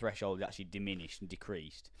action threshold is actually diminished and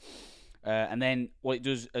decreased. And then what it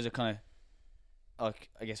does as a kind of,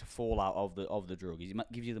 I guess, a fallout of the drug is it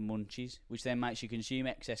gives you the munchies, which then makes you consume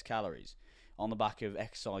excess calories on the back of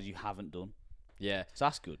exercise you haven't done. Yeah. So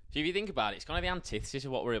that's good. So if you think about it, it's kind of the antithesis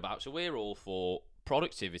of what we're about. So we're all for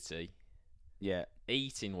productivity,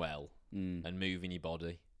 eating well, and moving your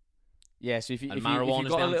body. Yeah, so if you've got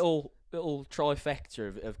a little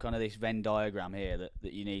trifecta of kind of this Venn diagram here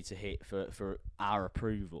that you need to hit for our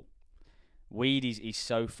approval, weed is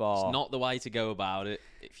so far... It's not the way to go about it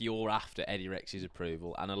if you're after Eddie Rex's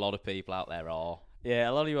approval, and a lot of people out there are. Yeah,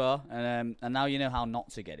 a lot of you are, and now you know how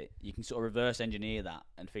not to get it. You can sort of reverse engineer that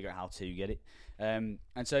and figure out how to get it. And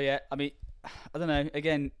so, yeah, I mean, I don't know,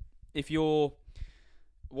 again, if you're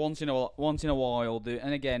once in a while,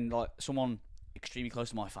 and again, like someone... extremely close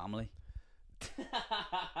to my family.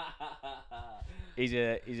 He's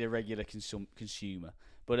a regular consumer,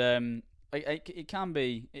 but it can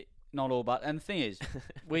be not all bad. And the thing is,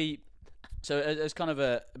 as kind of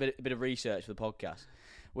a bit of research for the podcast,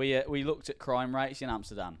 we looked at crime rates in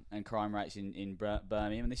Amsterdam and crime rates in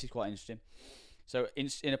Birmingham, and this is quite interesting. So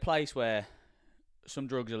in a place where some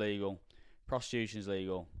drugs are legal, prostitution is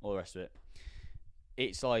legal, all the rest of it,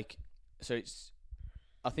 it's like, so it's,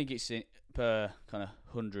 I think it's per kind of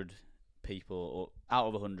 100 people, or out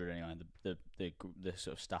of 100 anyway, the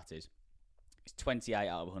sort of stat is, it's 28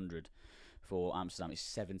 out of 100 for Amsterdam, it's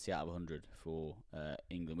 70 out of 100 for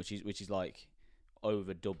England, which is like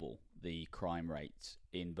over double the crime rates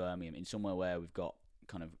in Birmingham, in somewhere where we've got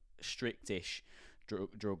kind of strictish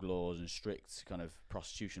drug laws and strict kind of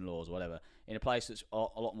prostitution laws or whatever. In a place that's a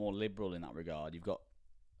lot more liberal in that regard, you've got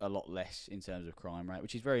a lot less in terms of crime rate,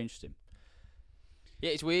 which is very interesting.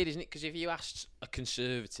 Yeah, it's weird, isn't it? Because if you asked a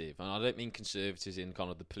conservative, and I don't mean conservatives in kind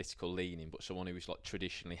of the political leaning, but someone who's like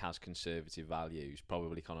traditionally has conservative values,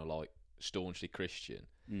 probably kind of like staunchly Christian,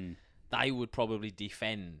 they would probably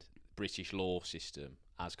defend the British law system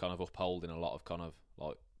as kind of upholding a lot of kind of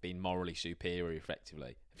like being morally superior,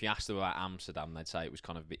 effectively. If you asked them about Amsterdam, they'd say it was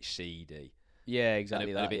kind of a bit seedy. Yeah,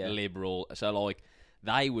 exactly. And a bit liberal. So like,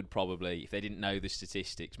 they would probably, if they didn't know the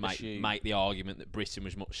statistics, make the argument that Britain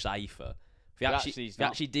was much safer. If you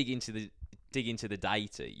actually dig into the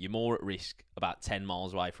data, you're more at risk about 10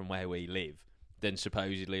 miles away from where we live than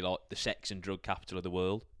supposedly like the sex and drug capital of the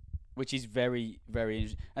world. Which is very, very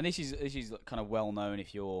interesting. And this is kind of well known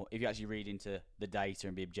if you actually read into the data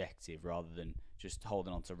and be objective rather than just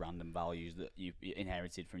holding on to random values that you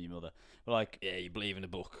inherited from your mother. But like, yeah, you believe in a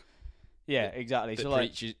book. Yeah, exactly.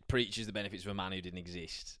 That so preaches the benefits of a man who didn't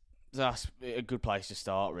exist. So that's a good place to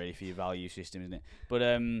start, really, for your value system, isn't it? But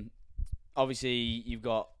obviously, you've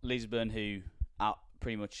got Lisbon, who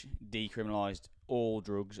pretty much decriminalised all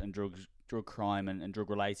drugs and drug crime and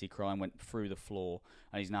drug-related crime, went through the floor,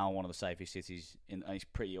 and he's now one of the safest cities, and it's a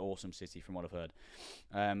pretty awesome city from what I've heard.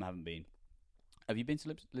 Haven't been. Have you been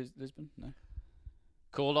to Lisbon? No.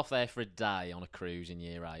 Called off there for a day on a cruise in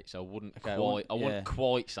year 8, so I wouldn't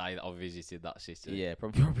quite say that I've visited that city. Yeah,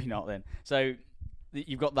 probably not then. So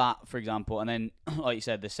you've got that, for example, and then, like you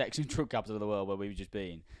said, the sex and drug capital of the world where we've just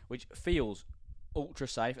been, which feels ultra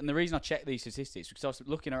safe. And the reason I checked these statistics because I was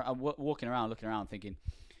walking around, looking around, thinking,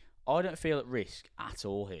 I don't feel at risk at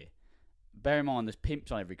all here. Bear in mind, there's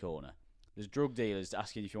pimps on every corner. There's drug dealers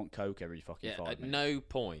asking if you want coke every fucking 5 minutes. At no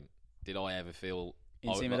point did I ever feel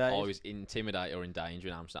intimidated? I was intimidated or in danger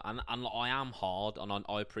in Amsterdam, and I am hard, and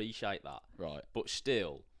I appreciate that. Right. But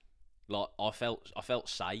still, like I felt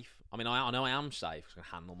safe. I mean, I know I am safe because I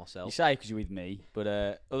can handle myself. You're safe because you're with me, but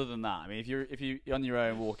other than that, I mean, if you're on your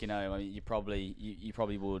own walking home, I mean, you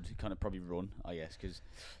probably would kind of run, I guess, because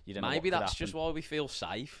you don't know. Maybe what that's just why we feel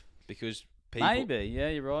safe, because people. Maybe, yeah,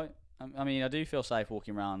 you're right. I mean, I do feel safe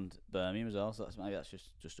walking around Birmingham as well. So maybe that's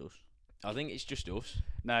just us. I think it's just us.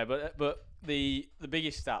 No, but the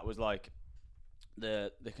biggest stat was like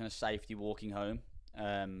the kind of safety walking home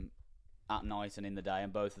at night and in the day,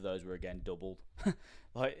 and both of those were again doubled.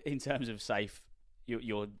 Like in terms of safe,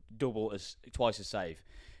 you're twice as safe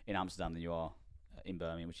in Amsterdam than you are in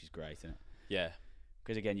Birmingham, which is great, isn't it? Yeah,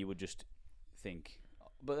 because again, you would just think.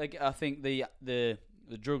 But I think the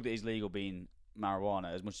drug that is legal, being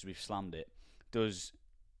marijuana, as much as we've slammed it, does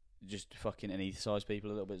just fucking anaesthetize people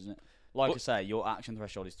a little bit, isn't it? Like I say, your action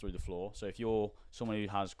threshold is through the floor. So if you're someone who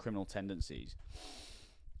has criminal tendencies,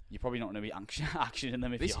 you're probably not going to be actioning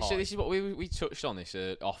them if you're high. So this is what we touched on this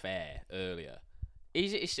off air earlier.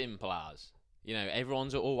 Is it as simple as,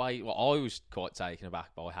 everyone's always... Well, I was quite taken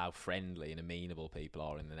aback by how friendly and amenable people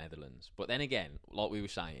are in the Netherlands. But then again, like we were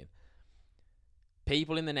saying,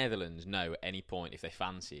 people in the Netherlands know at any point, if they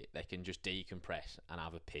fancy it, they can just decompress and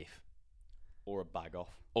have a piff. Or a bag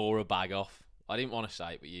off. I didn't want to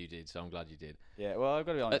say it, but you did, so I'm glad you did. Yeah, well, I've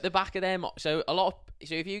got to be honest. At the back of them, so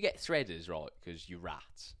if you get threaders, right, because you're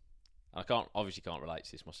rats, I obviously can't relate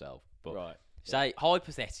to this myself, but right. Say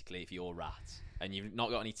hypothetically, if you're rats and you've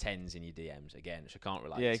not got any tens in your DMs, again, which I can't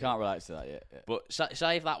relate. Yeah, you can't relate to that yet. Yeah. But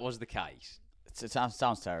say if that was the case, it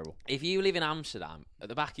sounds terrible. If you live in Amsterdam, at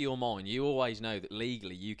the back of your mind, you always know that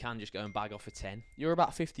legally you can just go and bag off a 10. You're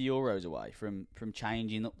about €50 away from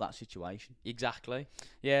changing up that situation. Exactly.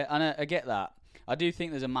 Yeah, and I get that. I do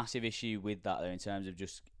think there's a massive issue with that, though, in terms of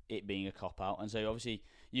just it being a cop-out. And so, obviously,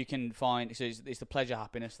 you can find... So, it's the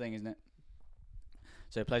pleasure-happiness thing, isn't it?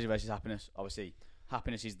 So, pleasure versus happiness. Obviously,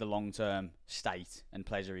 happiness is the long-term state, and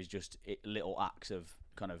pleasure is just little acts of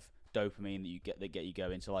kind of dopamine that get you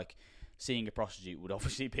going. So, like, seeing a prostitute would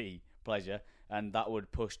obviously be pleasure, and that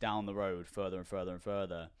would push down the road further and further and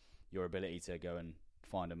further your ability to go and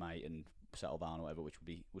find a mate and settle down or whatever, which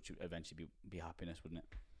would eventually be happiness, wouldn't it?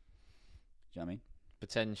 Do you know what I mean?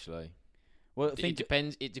 Potentially. Well, It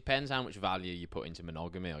depends. It depends how much value you put into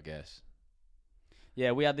monogamy, I guess.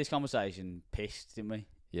 Yeah, we had this conversation pissed, didn't we?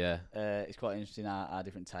 Yeah. It's quite interesting our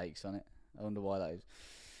different takes on it. I wonder why that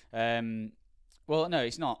is. Well, no,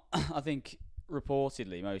 it's not. I think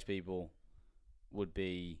reportedly most people would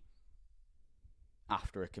be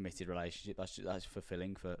after a committed relationship. That's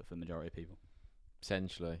fulfilling for the majority of people.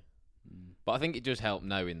 Potentially. But I think it does help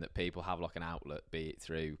knowing that people have like an outlet, be it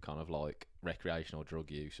through kind of like recreational drug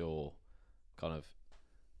use or kind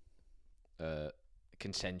of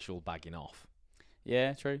consensual bagging off.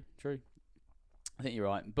 Yeah, true. I think you're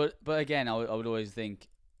right. But again, I would always think,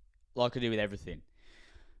 like I do with everything,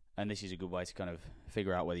 and this is a good way to kind of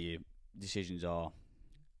figure out whether your decisions are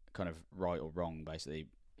kind of right or wrong, basically.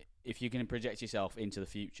 If you can project yourself into the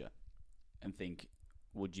future and think,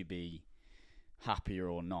 would you be happier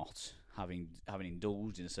or not having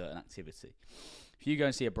indulged in a certain activity? If you go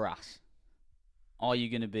and see a brass, are you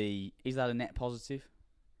going to be, is that a net positive?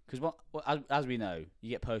 Because as we know,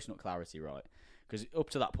 you get post-nut clarity, right? Because up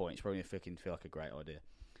to that point, it's probably going to feel like a great idea.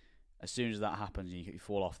 As soon as that happens and you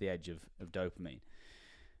fall off the edge of dopamine,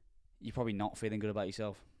 you're probably not feeling good about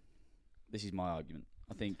yourself. This is my argument.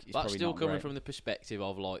 I think it's That's probably still not coming great. from the perspective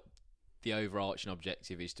of like the overarching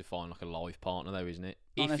objective is to find like a life partner, though, isn't it?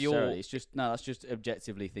 Not necessarily. It's just that's just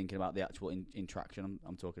objectively thinking about the actual interaction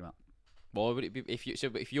I'm talking about. Why would it be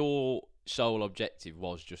if your sole objective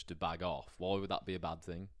was just to bag off? Why would that be a bad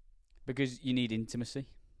thing? Because you need intimacy.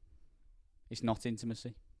 It's not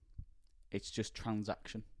intimacy. It's just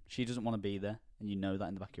transaction. She doesn't want to be there, and you know that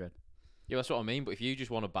in the back of your head. Yeah, that's what I mean. But if you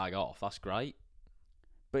just want to bag off, that's great.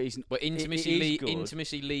 But intimacy good.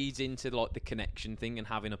 intimacy leads into like the connection thing and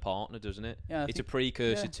having a partner, doesn't it? Yeah, it's a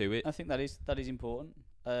precursor to it. I think that is important.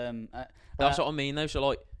 That's what I mean, though. So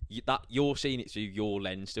like you're seeing it through your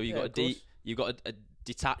lens. Still, you've got to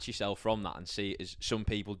detach yourself from that and see it as some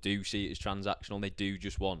people do see it as transactional. And they do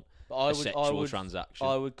just want a sexual transaction.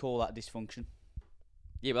 I would call that dysfunction.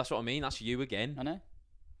 Yeah, but that's what I mean. That's you again. I know.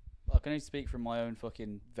 I can only speak from my own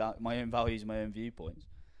my own values, and my own viewpoints,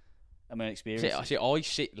 and my own experience. I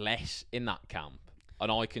sit less in that camp, and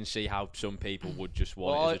I can see how some people would just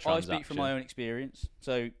want it as a transaction. I speak from my own experience.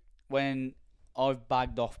 So when I've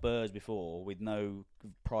bagged off birds before with no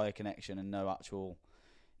prior connection and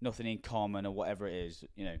nothing in common or whatever it is,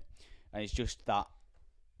 and it's just that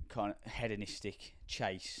kind of hedonistic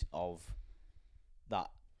chase of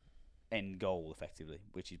that end goal, effectively,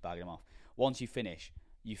 which is bagging them off. Once you finish,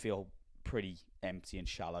 you feel pretty empty and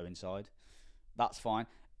shallow inside. That's fine.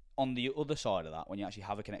 On the other side of that, when you actually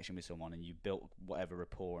have a connection with someone and you built whatever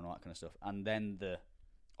rapport and all that kind of stuff, and then the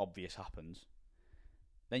obvious happens,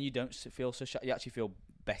 then you don't feel so you actually feel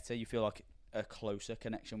better. You feel like a closer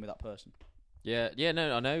connection with that person. Yeah,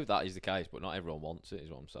 no, I know that is the case, but not everyone wants it,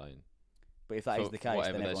 is what I'm saying. But if that is the case,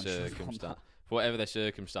 then everyone should want that. For whatever their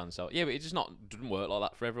circumstance. Yeah, but it just doesn't work like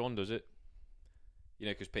that for everyone, does it?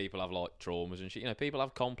 Because people have like traumas and shit. People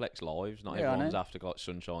have complex lives. Not everyone's after like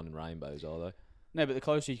sunshine and rainbows, are they? No, but the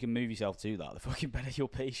closer you can move yourself to that, the fucking better you'll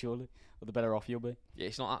be, surely, or the better off you'll be. Yeah,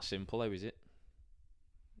 it's not that simple, though, is it?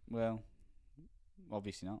 Well,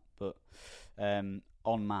 obviously not. But en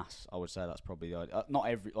masse, I would say that's probably the idea. Not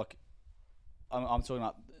every I'm talking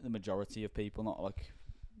about the majority of people, not like.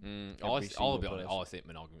 I'll be honest. I think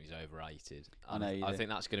monogamy is overrated. I think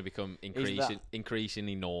that's going to become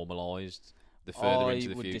increasingly normalised the further into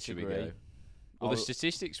the future we go. Well, the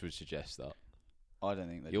statistics would suggest that. I don't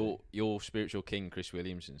think that. Your spiritual king, Chris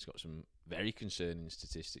Williamson's got some very concerning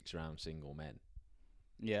statistics around single men.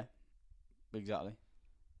 Yeah, exactly.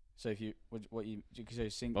 So if you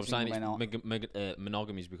I'm saying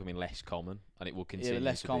monogamy is becoming less common, and it will continue. Yeah,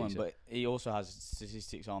 less common, so. But he also has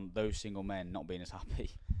statistics on those single men not being as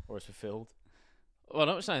happy or as fulfilled. Well, I'm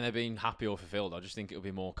not saying they're being happy or fulfilled. I just think it'll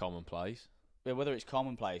be more commonplace. Yeah, whether it's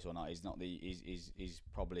commonplace or not is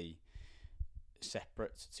probably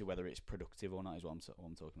separate to whether it's productive or not. Is what I'm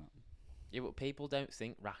talking about. Yeah, but people don't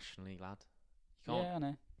think rationally, lad. I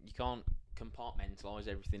know. You can't compartmentalise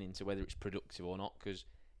everything into whether it's productive or not, because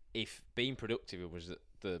if being productive was at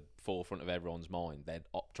the forefront of everyone's mind, they'd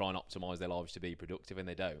try and optimise their lives to be productive, and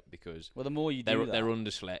they don't, because the more you do they're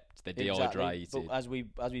underslept, they're dehydrated. But as we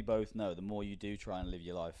both know, the more you do try and live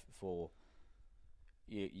your life for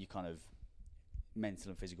you kind of mental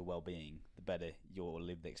and physical well-being, the better your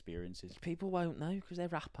lived experiences. People won't know because they're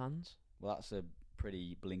rap hands. Well, that's a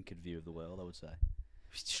pretty blinkered view of the world, I would say.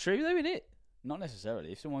 It's true though, isn't it? Not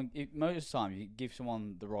necessarily. Most of the time, you give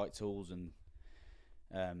someone the right tools and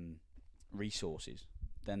resources,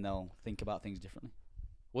 then they'll think about things differently.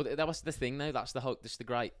 Well, that was the thing, though. That's the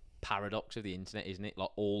great paradox of the internet, isn't it?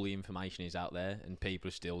 Like, all the information is out there, and people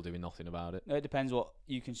are still doing nothing about it. No, it depends what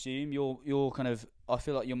you consume. Your kind of, I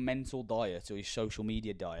feel like your mental diet or your social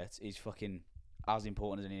media diet is fucking as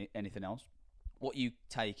important as anything else. What you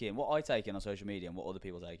take in, what I take in on social media, and what other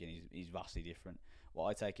people take in is vastly different. What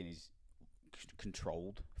I take in is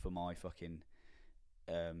controlled for my fucking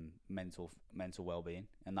mental well-being,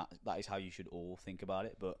 and that is how you should all think about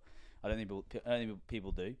it. But I don't think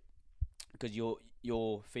people do, because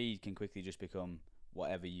your feed can quickly just become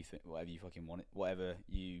whatever you fucking want it, whatever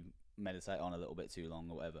you meditate on a little bit too long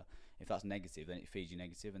or whatever. If that's negative, then it feeds you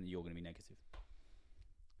negative, and you're going to be negative.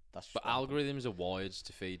 But algorithms are wired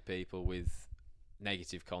to feed people with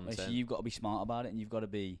negative content. So you've got to be smart about it, and you've got to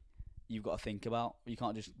think about. You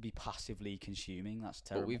can't just be passively consuming. That's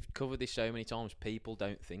terrible. But we've covered this so many times. People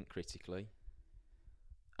don't think critically,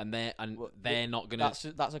 and they're not gonna.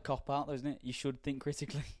 That's a cop out, though, isn't it? You should think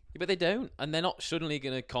critically. Yeah, but they don't, and they're not suddenly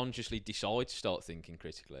gonna consciously decide to start thinking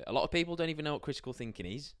critically. A lot of people don't even know what critical thinking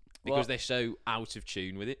is because they're so out of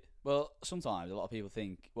tune with it. Well, sometimes a lot of people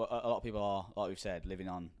think. Well, a lot of people are, like we've said, living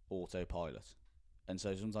on autopilot, and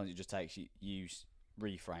so sometimes it just takes you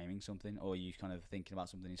reframing something, or you kind of thinking about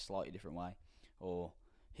something in a slightly different way, or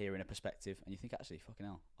hearing a perspective, and you think, actually, fucking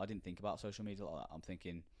hell, I didn't think about social media like that. I'm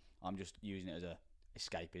thinking I'm just using it as a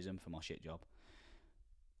escapism for my shit job.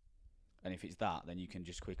 And if it's that, then you can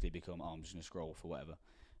just quickly become, I'm just going to scroll for whatever,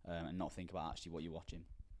 and not think about actually what you're watching.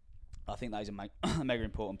 I think that is a mega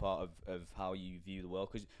important part of how you view the world,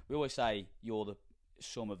 because we always say you're the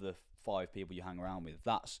sum of the 5 people you hang around with.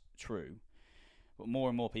 That's true. But more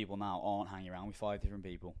and more people now aren't hanging around with 5 different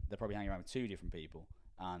people. They're probably hanging around with 2 different people,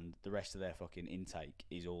 and the rest of their fucking intake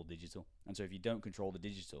is all digital. And so if you don't control the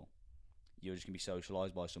digital, you're just going to be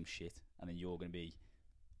socialised by some shit, and then you're going to be,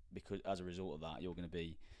 because as a result of that, you're going to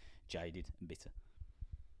be jaded and bitter.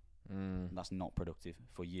 That's not productive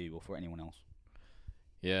for you or for anyone else.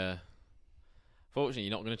 Yeah. Fortunately,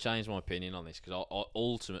 you're not going to change my opinion on this, because I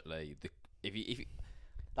ultimately, if you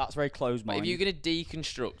that's very closed-minded. If you're going to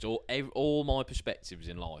deconstruct all my perspectives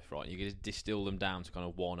in life, right, and you're going to distill them down to kind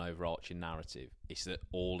of one overarching narrative, it's that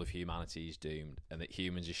all of humanity is doomed, and that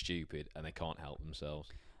humans are stupid and they can't help themselves.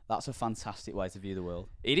 That's a fantastic way to view the world.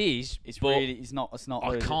 It is. It's really. It's not.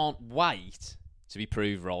 I can't wait to be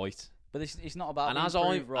proved right. But it's not about. And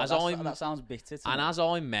being proved right. That sounds bitter. To me. As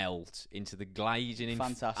I melt into the glazing,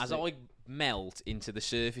 fantastic. As I melt into the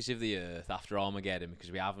surface of the earth after Armageddon,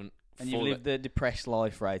 because we haven't. And you've lived the depressed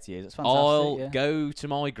life for 8 years. That's fantastic. I'll go to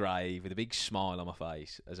my grave with a big smile on my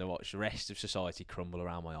face as I watch the rest of society crumble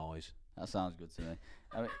around my eyes. That sounds good to me.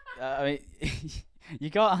 I mean, you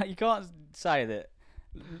can't say that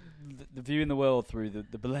the viewing the world through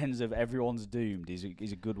the lens of everyone's doomed is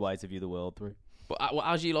a good way to view the world through. But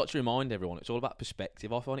as you like to remind everyone, it's all about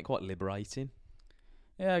perspective. I find it quite liberating.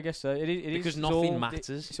 Yeah, I guess so. It is because nothing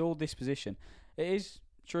matters. It's all disposition. It is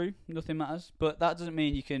true. Nothing matters. But that doesn't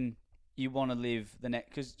mean you want to live the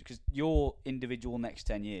next, because your individual next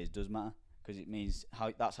 10 years does matter, because it means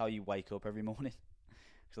that's how you wake up every morning.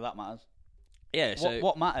 So that matters. Yeah. So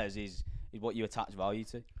what matters is what you attach value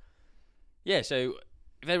to. Yeah. So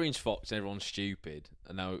if everyone's fucked and everyone's stupid,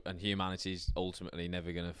 and humanity's ultimately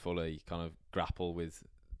never going to fully kind of grapple with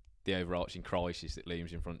the overarching crisis that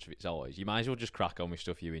looms in front of its eyes, you might as well just crack on with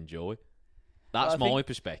stuff you enjoy. That's my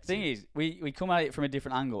perspective. The thing is, we come at it from a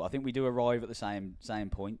different angle. I think we do arrive at the same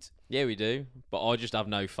point. Yeah, we do. But I just have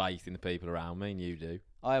no faith in the people around me, and you do.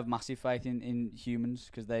 I have massive faith in humans,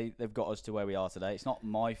 because they've got us to where we are today. It's not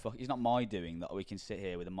my doing that we can sit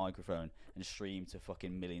here with a microphone and stream to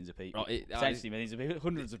fucking millions of people. Right, potentially millions of people,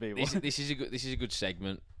 hundreds of people. This is a good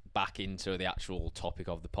segment back into the actual topic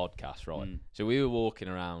of the podcast, right? So we were walking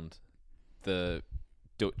around the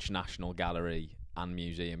Dutch National Gallery and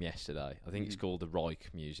Museum yesterday. I think it's called the Reich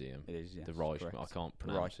Museum. It is, yes. The Reich. Correct. I can't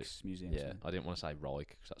pronounce it. Museum. Yeah, I didn't want to say Reich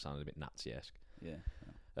because that sounded a bit Nazi-esque. Yeah.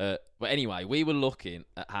 But anyway, we were looking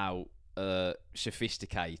at how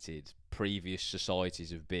sophisticated previous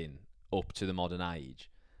societies have been up to the modern age,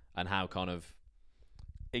 and how kind of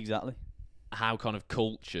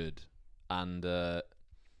cultured and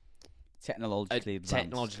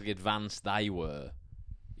technologically advanced they were,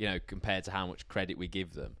 compared to how much credit we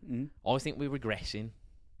give them. I think we're regressing.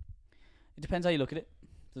 It depends how you look at it,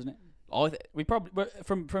 doesn't it? We probably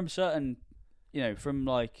from certain, from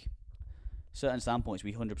like certain standpoints,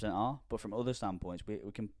 we 100% are, but from other standpoints,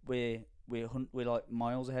 we're like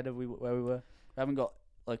miles ahead of where we were. We haven't got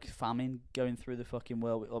like famine going through the fucking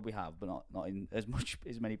world. Well, we have, but not in as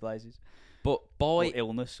many places. But or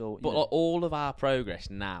illness, or but like all of our progress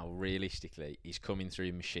now, realistically, is coming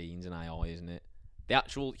through machines and AI, isn't it? The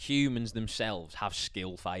actual humans themselves have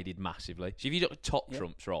skill faded massively. So if you took top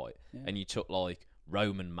trumps, right, and you took like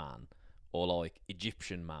Roman man or like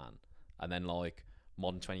Egyptian man, and then like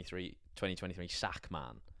modern 2023 sack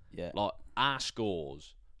man, like our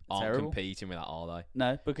scores aren't terrible. competing with that, are they?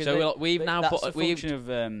 No, because so we've now that's put a function of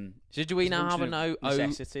so do we now have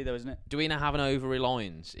necessity, though, isn't it? Do we now have an over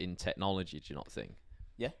reliance in technology? Do you not think?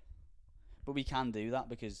 Yeah, but we can do that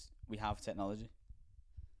because we have technology.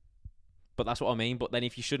 But that's what I mean. But then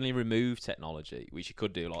if you suddenly remove technology, which you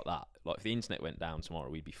could do like that, like if the internet went down tomorrow,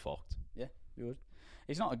 we'd be fucked. Yeah, we would.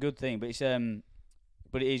 It's not a good thing, but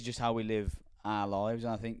but it is just how we live our lives,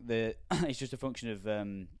 and I think it's just a function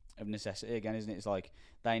of necessity again, isn't it? It's like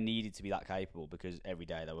they needed to be that capable because every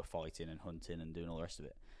day they were fighting and hunting and doing all the rest of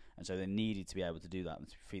it, and so they needed to be able to do that and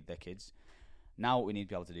to feed their kids. Now what we need to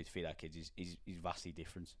be able to do to feed our kids is vastly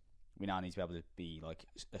different. We now need to be able to be like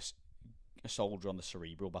a soldier on the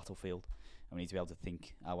cerebral battlefield, and we need to be able to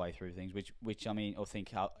think our way through things, which I mean, or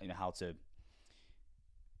think how to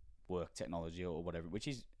work technology or whatever, which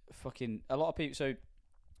is fucking a lot of people. So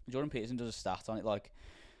Jordan Peterson does a stat on it, like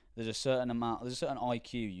there's a certain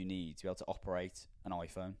IQ you need to be able to operate an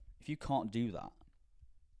iPhone. If you can't do that,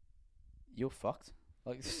 you're fucked.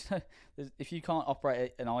 Like if you can't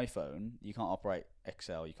operate an iPhone, you can't operate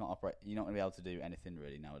Excel. You're not going to be able to do anything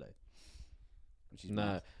really nowadays. Which is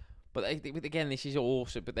mad. But again, this is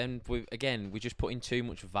also. But then we're just putting too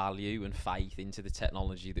much value and faith into the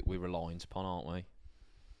technology that we're reliant upon, aren't we?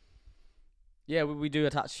 Yeah, we do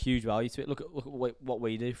attach huge value to it. Look at what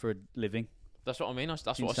we do for a living. That's what I mean. That's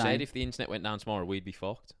what I said. If the internet went down tomorrow, we'd be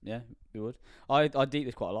fucked. Yeah, we would. I deep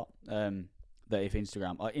this quite a lot. That if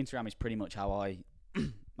Instagram is pretty much how I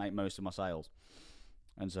make most of my sales,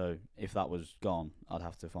 and so if that was gone, I'd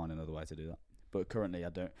have to find another way to do that. But currently, I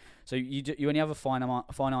don't. So you only have a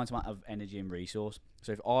finite amount of energy and resource.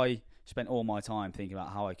 So if I spent all my time thinking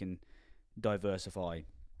about how I can diversify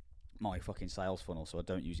my fucking sales funnel so I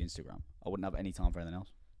don't use Instagram, I wouldn't have any time for anything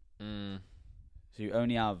else. So you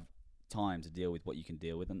only have time to deal with what you can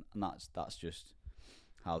deal with, and that's just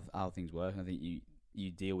how things work. And I think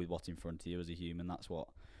you deal with what's in front of you as a human. That's what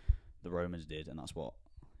the Romans did, and that's what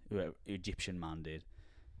Egyptian man did,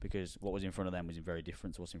 because what was in front of them was very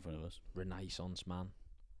different to what's in front of us. Renaissance man.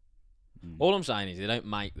 All I'm saying is they don't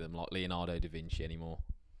make them like Leonardo da Vinci anymore.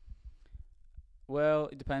 Well,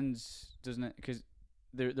 it depends, doesn't it? Because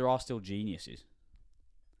there are still geniuses.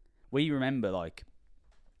 We remember like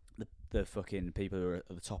the fucking people who are at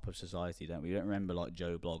the top of society, don't we? We don't remember like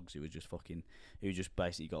Joe Bloggs, who just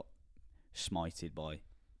basically got smited by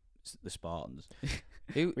the Spartans.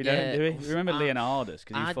 We don't, do we? We remember Leonidas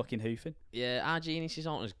because he was fucking hoofing. Yeah, our geniuses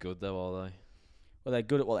aren't as good though, are they? Well, they're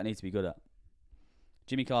good at what they need to be good at.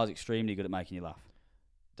 Jimmy Carr's extremely good at making you laugh.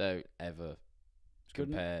 Don't ever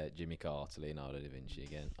compare Jimmy Carr to Leonardo da Vinci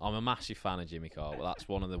again. I'm a massive fan of Jimmy Carr, but that's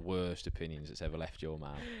one of the worst opinions that's ever left your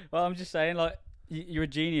mouth. Well, I'm just saying, like, you're a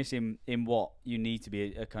genius in what you need to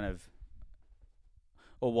be a kind of,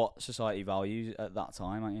 or what society values at that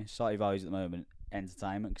time, aren't you? Society values at the moment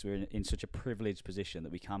entertainment, because we're in such a privileged position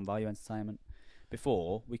that we can value entertainment.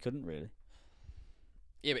 Before, we couldn't really.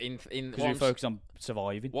 Yeah, but because we focus on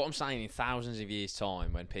surviving. What I'm saying, in thousands of years'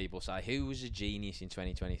 time, when people say who was a genius in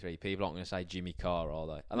 2023, people aren't going to say Jimmy Carr, are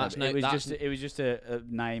they? And it was just a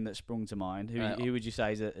name that sprung to mind. Who would you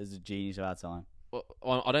say is a genius of our time?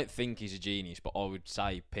 Well, I don't think he's a genius, but I would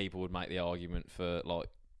say people would make the argument for like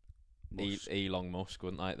Elon Musk,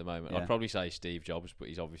 wouldn't they? At the moment, I'd probably say Steve Jobs, but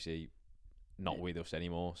he's obviously not with us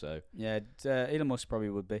anymore. So yeah, Elon Musk probably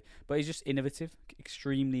would be, but he's just innovative,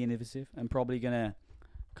 extremely innovative, and probably gonna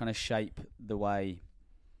kind of shape the way.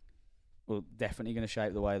 Well, definitely gonna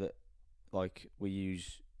shape the way that like we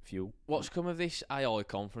use fuel. What's come of this AI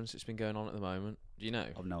conference that's been going on at the moment? Do you know?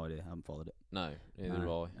 I've no idea. I haven't followed it. No, neither have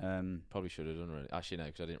I. Probably should have done really. Actually, no,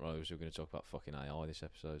 because I didn't realise we were going to talk about fucking AI this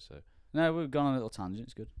episode. So no, we've gone on a little tangent.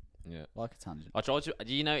 It's good. Yeah, I like a tangent. I tried to.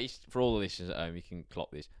 Do you notice, for all the listeners at home, you can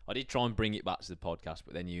clock this. I did try and bring it back to the podcast,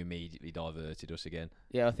 but then you immediately diverted us again.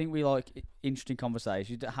 Yeah, I think we like interesting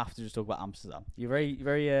conversations. You don't have to just talk about Amsterdam. You're very.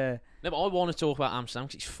 No, but I want to talk about Amsterdam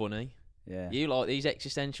because it's funny. Yeah. You like these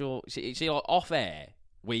existential. See, like off air,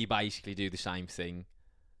 we basically do the same thing.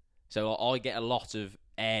 So I get a lot of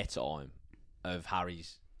airtime of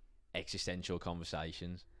Harry's existential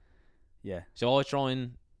conversations. Yeah. So I try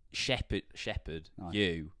and shepherd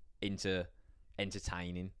you into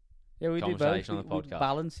entertaining. Yeah, we do both. On the podcast. We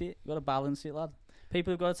balance it. You've got to balance it, lad.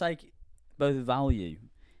 People have got to take both value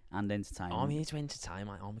and entertainment. I'm here to entertain,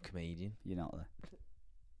 mate. I'm a comedian. You're not there.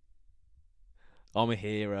 I'm a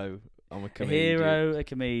hero I'm a A comedian. hero, a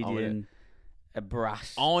comedian, a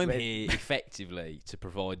brass. I'm here effectively to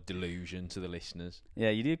provide delusion to the listeners. Yeah,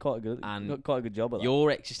 you do quite a good. And got quite a good job at that.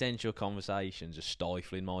 Your existential conversations are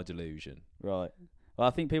stifling my delusion. Right. Well,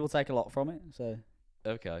 I think people take a lot from it. So.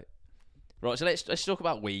 Okay. Right. So let's talk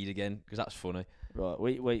about weed again because that's funny. Right.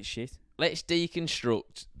 Wait. Shit. Let's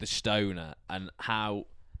deconstruct the stoner and how,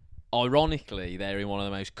 ironically, they're in one of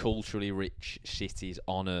the most culturally rich cities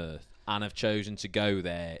on earth and have chosen to go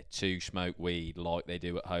there to smoke weed like they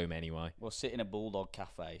do at home anyway. Well, sit in a bulldog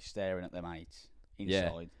cafe staring at their mates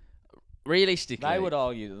inside. Yeah. Realistically, They would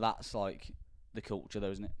argue that that's like the culture,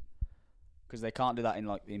 though, isn't it? Because they can't do that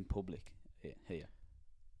in public here.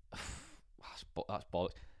 That's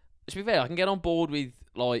bollocks. To be fair, I can get on board with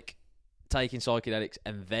like taking psychedelics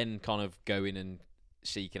and then kind of going and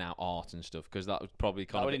seeking out art and stuff because that would probably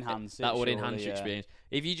enhance your experience.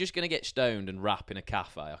 If you're just going to get stoned and rap in a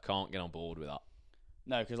cafe, I can't get on board with that.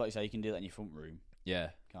 No, because like you say, you can do that in your front room. Yeah,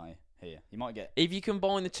 can't you? Here, you might get. If you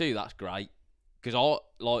combine the two, that's great. Because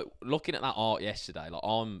I like looking at that art yesterday. Like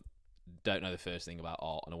don't know the first thing about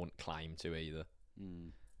art, and I wouldn't claim to either.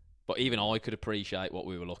 But even I could appreciate what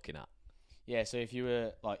we were looking at. Yeah, so if you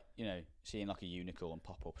were like, seeing like a unicorn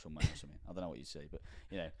pop up somewhere or something, I don't know what you'd see, but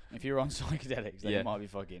if you were on psychedelics, then it might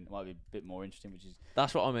be a bit more interesting.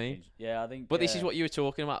 That's what I mean. Yeah, I think. But this is what you were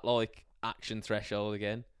talking about, like action threshold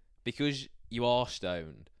again, because you are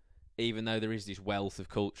stoned, even though there is this wealth of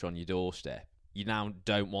culture on your doorstep. You now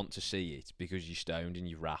don't want to see it because you're stoned and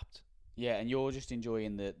you've rapped. Yeah, and you're just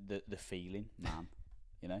enjoying the feeling, man.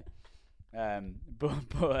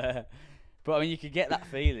 But I mean, you could get that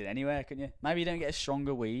feeling anywhere, couldn't you? Maybe you don't get a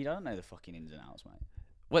stronger weed. I don't know the fucking ins and outs, mate.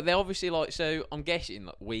 Well, they're obviously like, so I'm guessing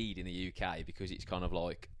like weed in the UK, because it's kind of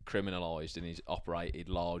like criminalised and is operated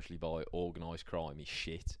largely by organised crime, is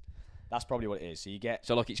shit. That's probably what it is. So you get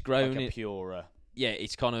like it's grown like a purer. Yeah,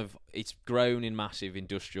 it's grown in massive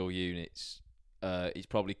industrial units. It's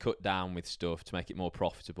probably cut down with stuff to make it more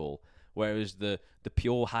profitable. Whereas the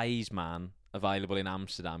pure haze man available in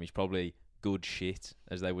Amsterdam is probably good shit,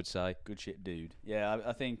 as they would say. Good shit, dude. Yeah,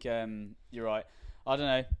 I think you're right. I don't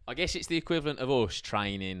know. I guess it's the equivalent of us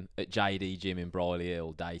training at JD Gym in Brierley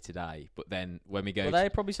Hill day to day. But then when we go... Well, they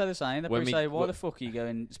probably say the same. They probably say, why the fuck are you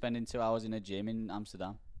going spending 2 hours in a gym in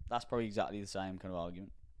Amsterdam? That's probably exactly the same kind of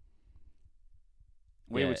argument.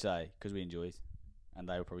 We would say, because we enjoy it. And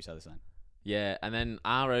they would probably say the same. Yeah, and then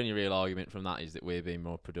our only real argument from that is that we're being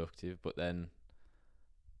more productive, but then...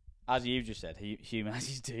 As you've just said, human has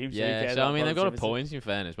his doom. Yeah, so I mean, they've got a point, in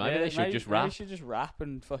fairness. Maybe they should just rap. They should just rap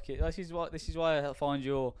and fuck it. This is why I find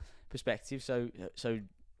your perspective so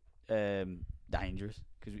dangerous,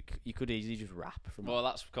 because you could easily just rap from. Well,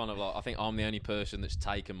 that's kind of like, I think I'm the only person that's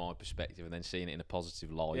taken my perspective and then seen it in a positive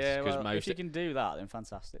light. Yeah, well, if you can do that, then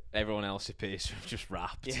fantastic. Everyone else appears to have just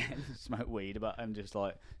rapped. Yeah, smoke weed about and just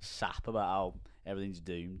like sap about how everything's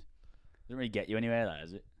doomed. Doesn't really get you anywhere, that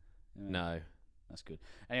is it? No. That's good.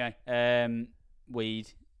 Anyway, weed,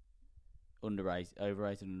 overrated,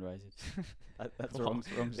 underrated. That's wrong.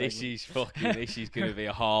 This is going to be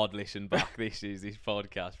a hard listen back. This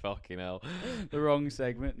podcast, fucking hell. The wrong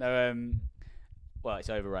segment. No, well, it's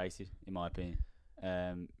overrated in my opinion.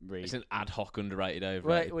 It's an ad hoc underrated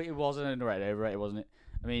overrated. Well, it wasn't underrated overrated, wasn't it?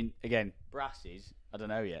 I mean, again, brasses. I don't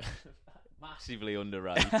know yet. Massively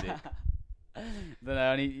underrated.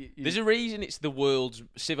 There's a reason it's the world's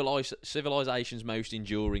civilization's most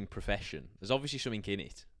enduring profession. There's obviously something in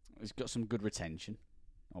it. It's got some good retention,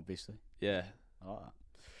 obviously. Yeah. I like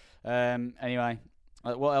that. Anyway,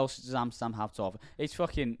 what else does Amsterdam have to offer? It's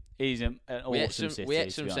an awesome city. We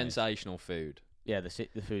ate some sensational food. Yeah, the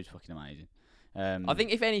food's fucking amazing. I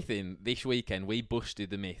think, if anything, this weekend we busted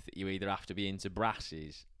the myth that you either have to be into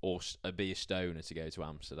brasses or be a stoner to go to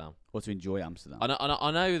Amsterdam. Or to enjoy Amsterdam.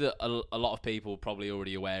 I know that a lot of people are probably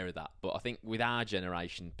already aware of that, but I think with our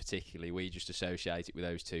generation particularly, we just associate it with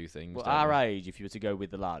those two things. Well, our age, if you were to go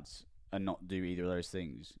with the lads and not do either of those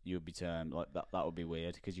things, you would be termed like that. That would be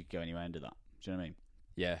weird, because you could go anywhere and do that. Do you know what I mean?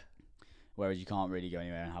 Yeah. Whereas you can't really go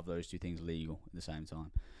anywhere and have those two things legal at the same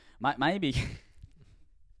time. Maybe...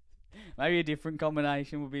 Maybe a different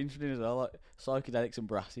combination would be interesting as well, like psychedelics and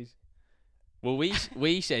brasses. Well,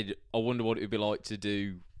 we said, I wonder what it would be like to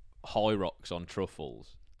do high rocks on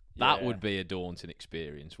truffles. That would be a daunting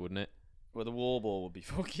experience, wouldn't it? Well, the war ball would be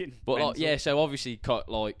fucking. But so obviously,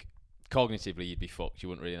 cognitively, you'd be fucked. You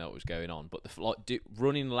wouldn't really know what was going on. But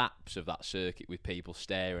running laps of that circuit with people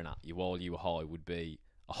staring at you while you were high would be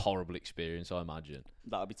a horrible experience, I imagine.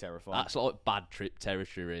 That would be terrifying. That's like bad trip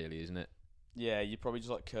territory, really, isn't it? Yeah, you'd probably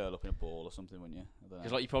just curl up in a ball or something, wouldn't you?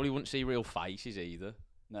 Because you probably wouldn't see real faces either.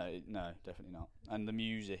 No, definitely not. And the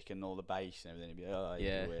music and all the bass and everything would be,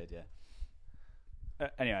 it'd be weird, yeah.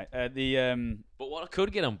 Anyway, But what I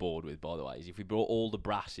could get on board with, by the way, is if we brought all the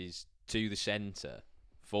brasses to the centre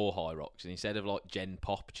for High Rocks, and instead of like Gen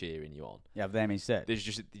Pop cheering you on, you have them instead. there's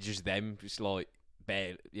just them, just like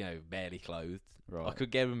barely clothed. Right. I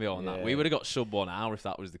could get them behind that. Yeah. We would have got sub 1 hour if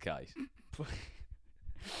that was the case.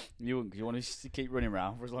 You want to keep running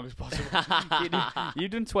around for as long as possible.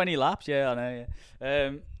 You've done 20 laps, yeah, I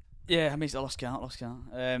know. Yeah, I mean, I lost count.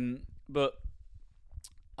 But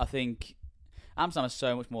I think Amsterdam has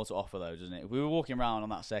so much more to offer, though, doesn't it? We were walking around on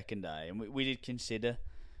that second day, and we did consider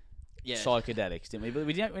psychedelics, didn't we? But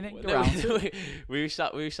we didn't get around to it. We were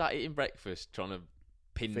sat eating breakfast, trying to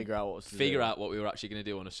Figure out what we were actually going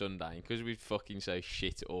to do on a Sunday, and because we fucking so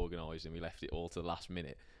shit at organising, we left it all to the last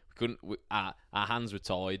minute. Our hands were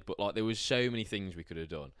tied, but like there was so many things we could have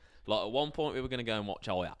done. Like at one point we were going to go and watch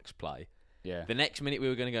Ajax play. Yeah. The next minute we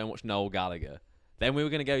were going to go and watch Noel Gallagher. Then we were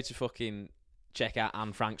going to go to fucking check out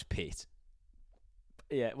Anne Frank's pit.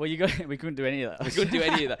 Yeah. Well, we couldn't do any of that. We couldn't do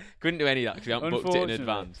any of that. Couldn't do any of that because we hadn't booked it in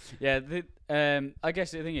advance. Yeah. I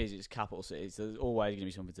guess the thing is, it's capital cities. So there's always going to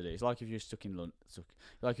be something to do. It's like if you're stuck in London,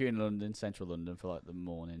 like you're in London, central London for like the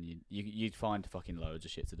morning, you'd find fucking loads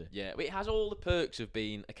of shit to do. Yeah, it has all the perks of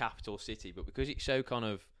being a capital city, but because it's so kind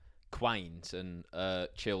of quaint and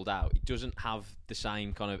chilled out, it doesn't have the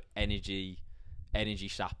same kind of energy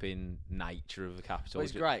sapping nature of the capital. Well,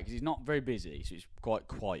 it's great because it's not very busy, so it's quite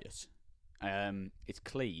quiet. It's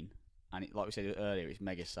clean, and like we said earlier, it's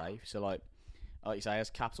mega safe. So like you say, as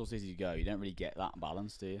capital cities you go, you don't really get that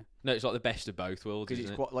balance, do you? No, it's like the best of both worlds. Because it's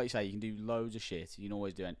quite, like you say, you can do loads of shit. You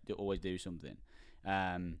can always do something,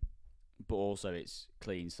 but also it's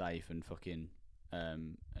clean, safe, and fucking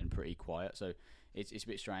and pretty quiet. So it's a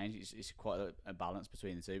bit strange. It's quite a balance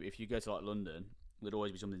between the two. If you go to like London, there'd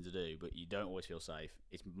always be something to do, but you don't always feel safe.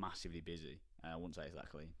 It's massively busy. I wouldn't say it's that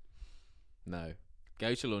clean. No.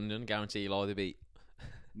 Go to London, guarantee you'll either be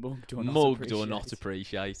mugged or not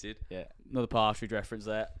appreciated. Yeah, another Partridge reference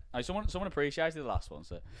there. Someone appreciated the last one,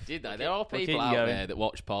 so did they? There are people out there that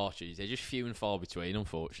watch Partridge. They're just few and far between,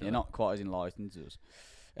 unfortunately. They're not quite as enlightened as us.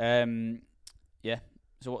 Yeah.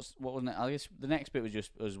 So what wasn't it? I guess the next bit was just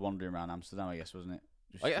us wandering around Amsterdam. I guess wasn't it?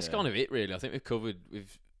 That's kind of it, really. I think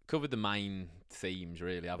we've covered the main themes,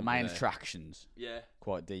 really. Haven't the main we, attractions. Yeah.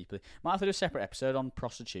 Quite deeply. Might have to do a separate episode on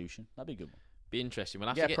prostitution. That'd be a good one. Be interesting. We'll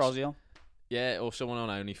have to get Prozzy on. Yeah, or someone on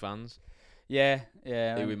OnlyFans. Yeah.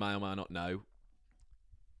 Who we may or may not know.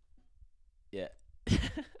 Yeah.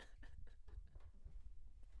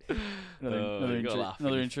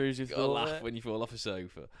 another intrusive thought. Got to laugh when you fall off a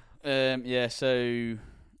sofa. Yeah. So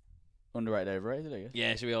underrated, overrated, I guess.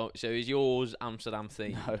 Yeah. So is yours Amsterdam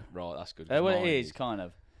theme? No. Right. That's good. Well, it is kind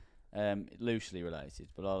of loosely related,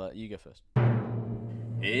 but I'll let you go first.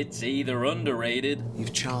 It's either underrated,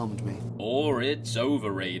 you've charmed me, or it's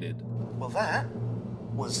overrated. Well, that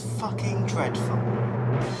was fucking dreadful.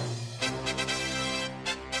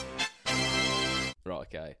 Right,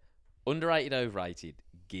 okay. Underrated, overrated,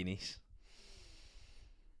 Guinness.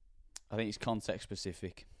 I think it's context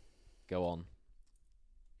specific. Go on.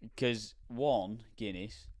 Because one,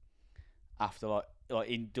 Guinness, after like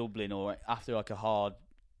in Dublin or after like a hard...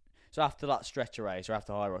 So after that stretcher race or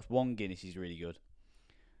after High Rocks, one Guinness is really good.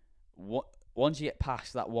 Once you get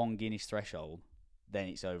past that one Guinness threshold, then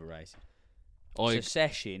it's overrated. So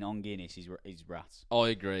session on Guinness is rats. I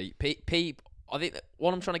agree. I think that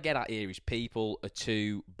what I'm trying to get at here is people are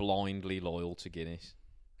too blindly loyal to Guinness.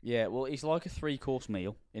 Yeah, well, it's like a 3-course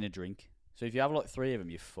meal in a drink. So if you have like 3 of them,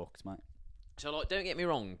 you're fucked, mate. So like, don't get me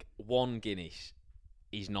wrong, one Guinness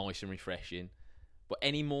is nice and refreshing, but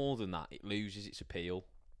any more than that, it loses its appeal.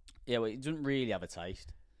 Yeah, well, it doesn't really have a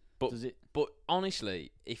taste. Does it? But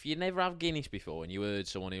honestly, if you never have Guinness before and you heard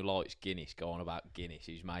someone who likes Guinness go on about Guinness,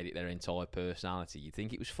 who's made it their entire personality, you'd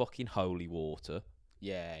think it was fucking holy water.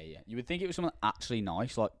 Yeah. You would think it was something actually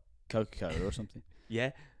nice, like Coca-Cola or something.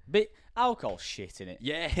 Yeah. But alcohol's shit in it.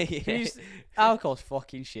 Yeah. Alcohol's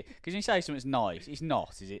fucking shit. Because when you say something's nice, it's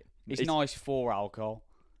not, is it? It's nice for alcohol.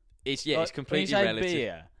 It's like, it's completely when you say relative.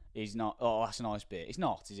 Beer is not. Oh, that's a nice beer. It's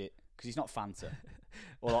not, is it? Because it's not Fanta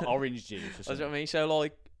or like orange juice or something. That's what I mean. So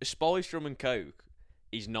like, a spiced rum and Coke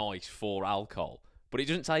is nice for alcohol, but it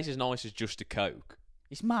doesn't taste as nice as just a Coke.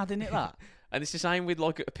 It's mad, isn't it, that? And it's the same with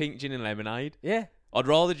like a pink gin and lemonade. Yeah. I'd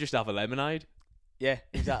rather just have a lemonade. Yeah,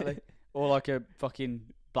 exactly. Or like a fucking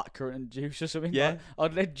blackcurrant juice or something. Yeah.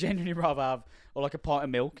 Like, I'd genuinely rather have, or like a pint of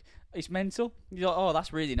milk. It's mental. You're like, oh,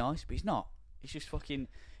 that's really nice, but it's not. It's just fucking...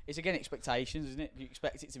 It's again expectations, isn't it? You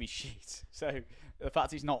expect it to be shit. So the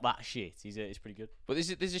fact it's not that shit is pretty good. But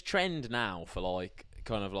there's a trend now for like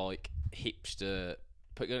kind of like hipster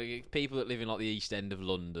people that live in like the East End of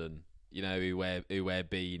London who wear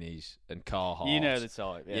beanies and Carhartt. You know the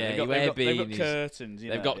type. Yeah, Yeah, they've got curtains.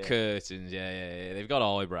 They've got curtains. Yeah. They've got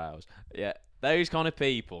eyebrows. Yeah, those kind of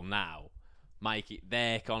people now make it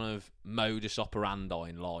their kind of modus operandi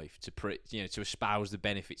in life to espouse the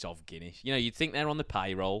benefits of Guinness. You'd think they're on the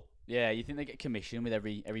payroll. Yeah, you think they get commission with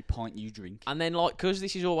every pint you drink. And then, because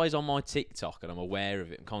this is always on my TikTok and I'm aware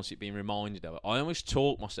of it and constantly being reminded of it, I almost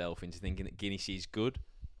talk myself into thinking that Guinness is good.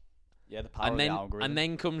 Yeah, the power of the algorithm. And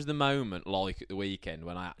then comes the moment, like at the weekend,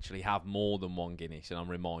 when I actually have more than one Guinness and I'm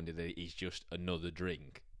reminded that it is just another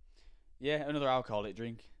drink. Yeah, another alcoholic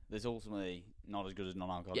drink. There's ultimately not as good as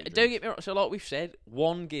non-alcoholic drinks. Don't get me wrong. So, like we've said,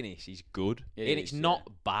 one Guinness is good. It's not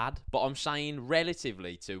bad. But I'm saying,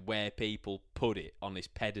 relatively to where people put it on this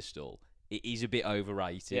pedestal, it is a bit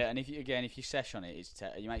overrated. Yeah, and if you sesh on it,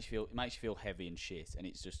 it makes you feel heavy and shit, and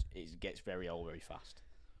it gets very old very fast.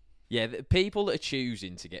 Yeah, the people that are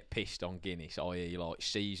choosing to get pissed on Guinness, i.e., like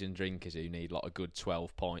seasoned drinkers who need like a good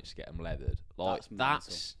 12 pints to get them leathered, like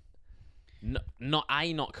that's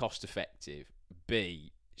not cost effective.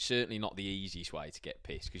 B, certainly not the easiest way to get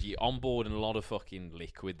pissed because you're on board and a lot of fucking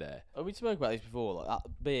liquid there. Oh, we spoke about this before, like that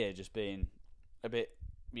beer just being a bit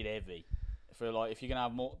heavy. For like, if you're gonna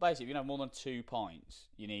have more, basically, if you're gonna have more than 2 pints,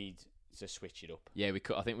 you need to switch it up. Yeah,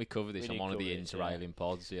 I think we covered this on one of the interrailing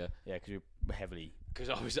pods. Yeah, because we're heavily. Because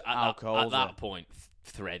I was at that point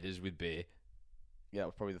threaders with beer. Yeah, that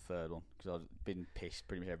was probably the third one because I've been pissed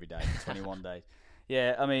pretty much every day for 21 days.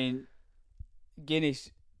 Yeah, I mean,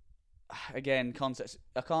 Guinness. Again, concepts.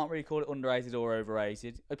 I can't really call it underrated or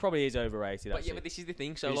overrated. It probably is overrated. But this is the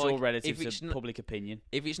thing. So it's all relative to public opinion.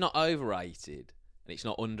 If it's not overrated and it's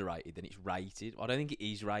not underrated, then it's rated. I don't think it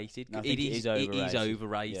is rated. No, it is overrated. It is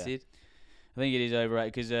overrated. Yeah. I think it is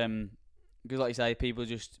overrated because, like you say,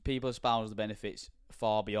 people espouse the benefits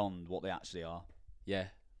far beyond what they actually are. Yeah,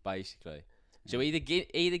 basically. So either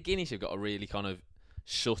Guinness have got a really kind of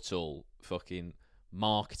subtle fucking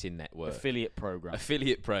marketing network, affiliate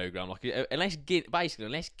program, like unless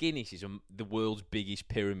Guinness is the world's biggest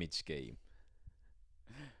pyramid scheme.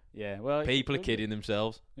 Yeah, well, people are kidding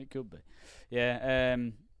themselves. It could be. Yeah,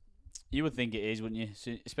 you would think it is, wouldn't you?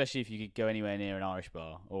 So, especially if you could go anywhere near an Irish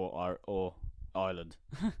bar or Ireland.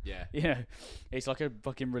 Yeah, it's like a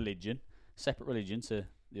fucking religion, separate religion to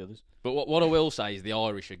the others. But what I will say is the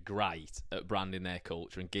Irish are great at branding their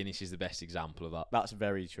culture, and Guinness is the best example of that. That's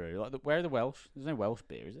very true. Like, where are the Welsh? There's no Welsh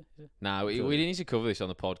beer, is there? No, we need to cover this on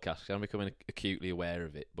the podcast because I'm becoming acutely aware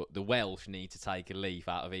of it. But the Welsh need to take a leaf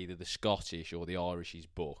out of either the Scottish or the Irish's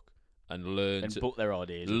book and put their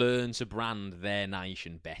ideas. Learn to brand their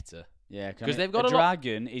nation better. Yeah, because they've got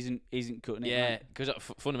dragon isn't cutting it. Yeah, because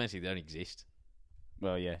fundamentally they don't exist.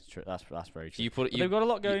 Well, yeah, it's true. That's very true. So they've got a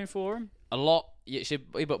lot going for them. A lot,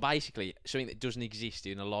 but basically something that doesn't exist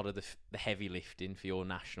in a lot of the heavy lifting for your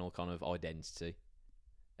national kind of identity.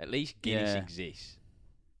 At least Guinness exists.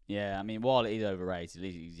 Yeah, I mean, while it is overrated, at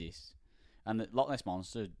least it exists. And the Loch Ness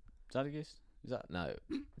Monster, does that exist? Is that no?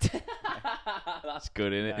 That's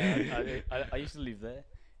good, isn't it? I used to live there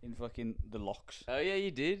in fucking the Lochs. Oh yeah, you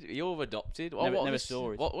did. You're adopted. Never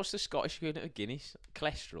saw it. What's the Scottish equivalent of Guinness?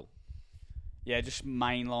 Cholesterol. Yeah, just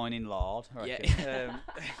mainlining lard. I reckon. Yeah.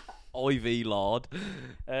 IV lard.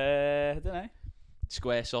 I don't know.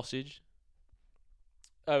 Square sausage.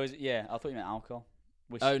 Oh, is it? Yeah, I thought you meant alcohol.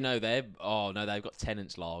 Whiskey. They've got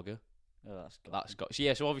Tennant's Lager. Oh, that's Scotch.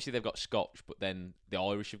 Yeah, so obviously they've got Scotch, but then the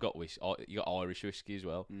Irish have got you got Irish whiskey as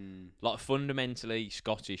well. Like a fundamentally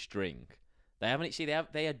Scottish drink.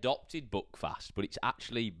 They adopted Buckfast, but it's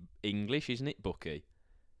actually English, isn't it, Bucky?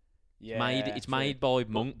 Yeah. It's made by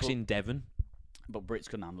monks in Devon. But Brits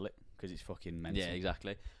couldn't handle it because it's fucking mental. Yeah,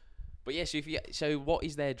 exactly. But yeah, so what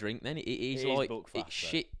is their drink then? It is like Buckfast, it's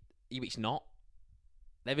shit. It's not.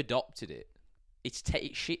 They've adopted it. It's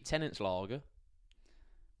shit Tennant's Lager,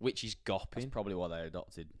 which is gopping. That's probably why they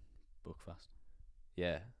adopted Buckfast.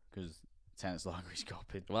 Yeah, because Tennant's Lager is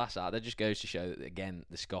gopping. Well, that's that. That just goes to show that again,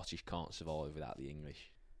 the Scottish can't survive without the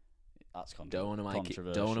English. That's don't want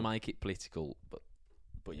to make it political,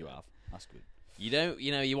 but you have. That's good. You don't,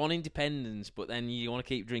 you want independence, but then you want to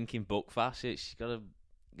keep drinking Buckfast. It's got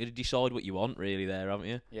to decide what you want, really, there, haven't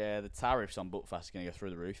you? Yeah, the tariffs on Buckfast are going to go through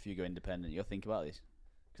the roof if you go independent. You'll think about this.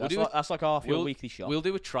 That's like half your weekly shop. We'll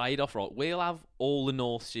do a trade-off, right? We'll have all the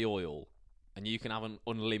North Sea oil, and you can have an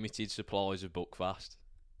unlimited supplies of Buckfast.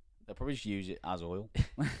 They'll probably just use it as oil.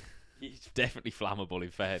 It's definitely flammable, in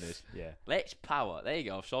fairness. Yeah. Let's power. There you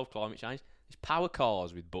go. I've solved climate change. Let's power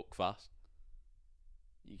cars with Buckfast.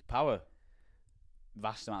 You can power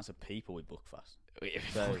vast amounts of people with Buckfast.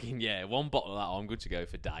 One bottle of that, I'm good to go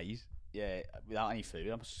for days. Yeah, without any food,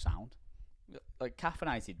 I'm sound. like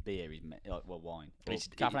caffeinated beer is wine. Or It's-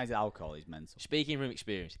 caffeinated alcohol is mental. Speaking from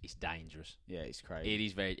experience, it's dangerous. Yeah, it's crazy. It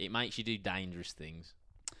is very. It makes you do dangerous things.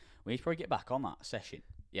 We need to probably get back on that session.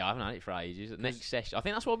 Yeah, I haven't had it for ages. Next session, I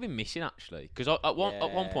think that's what I've been missing actually. Because at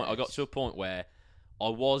one point I got to a point where I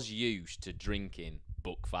was used to drinking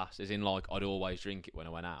buckfast, as in like I'd always drink it when I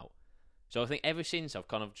went out. So I think ever since I've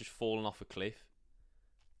kind of just fallen off a cliff.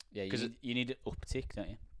 Yeah, you need an uptick, don't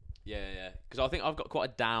you? Yeah. Because I think I've got quite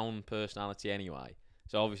a down personality anyway.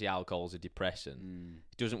 So obviously alcohol's a depressant.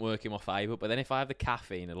 It doesn't work in my favour. But then if I have the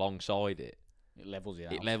caffeine alongside it, It levels you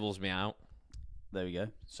out. it levels me out. There we go.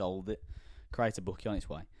 Solved it. Create a bookie on its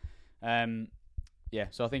way. Yeah,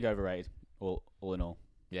 so I think overrated, all in all.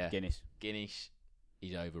 Yeah. Guinness. Guinness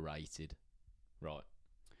is overrated. Right.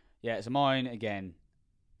 Yeah, so mine, again,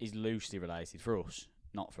 is loosely related for us,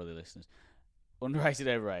 not for the listeners. Underrated,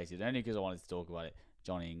 overrated, only because I wanted to talk about it.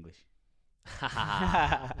 Johnny English.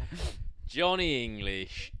 Johnny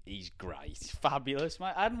English, he's great. Fabulous,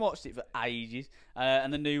 mate. I hadn't watched it for ages.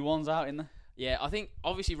 And the new one's out in there. Yeah, I think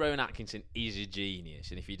obviously Rowan Atkinson is a genius,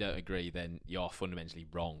 and if you don't agree, then you're fundamentally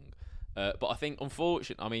wrong. But I think,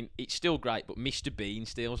 unfortunately, I mean, it's still great, but Mr. Bean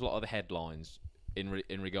steals a lot of the headlines in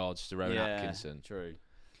regards to Rowan Atkinson. True.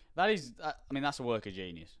 That is, I mean, that's a work of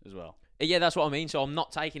genius as well. Yeah, that's what I mean. So I'm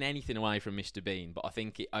not taking anything away from Mr. Bean, but I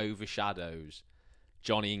think it overshadows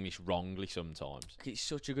Johnny English wrongly sometimes. It's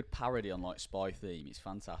such a good parody on like spy theme. It's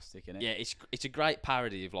fantastic, isn't it? Yeah, it's a great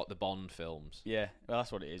parody of like the Bond films. Yeah, well,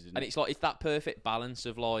 that's what it is, isn't And it? it's like it's that perfect balance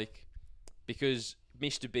of like, because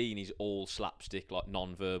Mr. Bean is all slapstick, like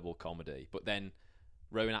non-verbal comedy, but then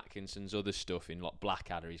Rowan Atkinson's other stuff in like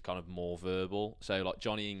Blackadder is kind of more verbal. So like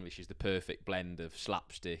Johnny English is the perfect blend of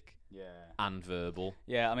slapstick and verbal.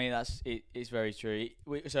 Yeah, I mean that's it. It's very true.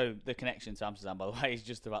 So the connection to Amsterdam, by the way, is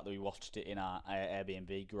just the fact that we watched it in our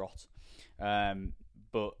Airbnb grot.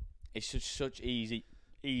 But it's such easy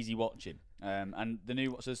watching. And the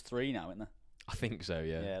new there's 3 now, isn't there? I think so.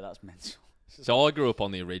 Yeah. Yeah, that's mental. So I grew up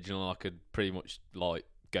on the original. I could pretty much like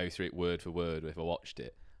go through it word for word if I watched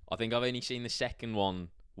it. I think I've only seen the second one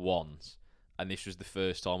once, and this was the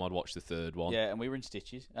first time I'd watched the third one. Yeah, and we were in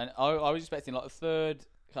stitches, and I was expecting like a third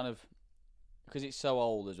kind of, because it's so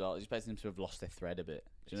old as well. I was expecting them to have lost their thread a bit.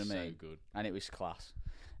 Do you know what I mean? So good. And it was class.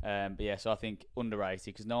 But yeah, so I think underrated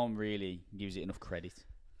because no one really gives it enough credit.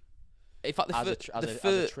 In fact, As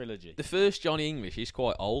a trilogy. The first Johnny English is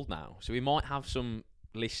quite old now, so we might have some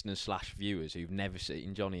listeners / viewers who've never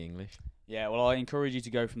seen Johnny English. Yeah, well, I encourage you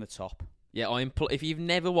to go from the top. Yeah, if you've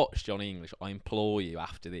never watched Johnny English, I implore you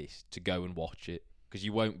after this to go and watch it because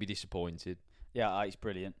you won't be disappointed. Yeah, it's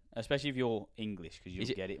brilliant, especially if you're English because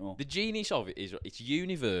you'll get it more. The genius of it is it's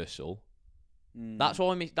universal. Mm. That's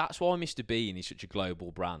why Mr. Bean is such a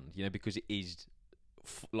global brand, you know, because it is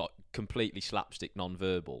like completely slapstick,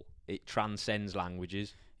 non-verbal. It transcends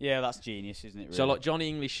languages. Yeah, that's genius, isn't it? Really? So like Johnny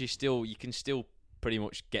English is you can still pretty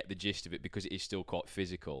much get the gist of it because it is still quite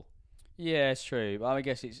physical. Yeah, it's true. But I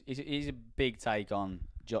guess it's a big take on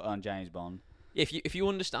James Bond. If you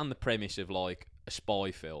understand the premise of like a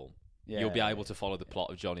spy film, you'll be able to follow the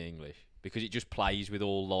plot of Johnny English because it just plays with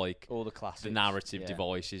all the classics, the narrative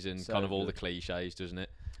devices and So kind of all good. the cliches, doesn't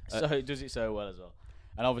it? So it does it so well as well.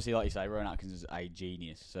 And obviously, like you say, Rowan Atkinson's a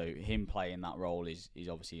genius. So him playing that role is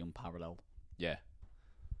obviously unparalleled. Yeah,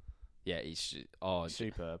 it's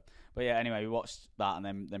Superb. But yeah, anyway, we watched that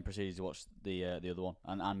and then proceeded to watch the other one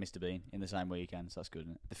and Mr. Bean in the same weekend. So that's good,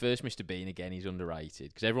 isn't it? The first Mr. Bean again is underrated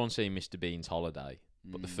because everyone's seen Mr. Bean's Holiday,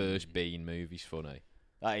 but the first Bean movie's funny.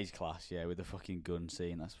 That is class, yeah, with the fucking gun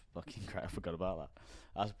scene. That's fucking great. I forgot about that.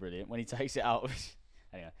 That's brilliant. When he takes it out.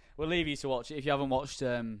 Anyway, we'll leave you to watch it if you haven't watched.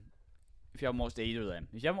 If you haven't watched either of them,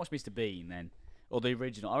 if you haven't watched Mr. Bean, then or the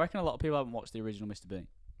original, I reckon a lot of people haven't watched the original Mr. Bean.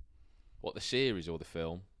 What, the series or the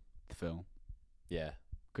film? The film. Yeah.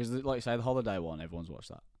 Because, like you say, the holiday one, everyone's watched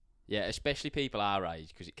that. Yeah, especially people our age,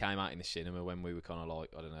 because it came out in the cinema when we were kind of like,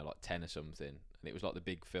 I don't know, like 10 or something. And it was like the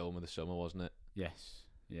big film of the summer, wasn't it? Yes.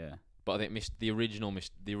 Yeah. But I think the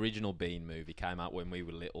original Bean movie came out when we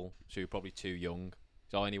were little, so we were probably too young.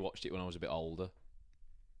 So I only watched it when I was a bit older.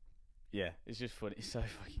 Yeah, it's just funny. It's so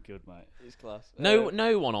fucking good, mate. It's class. No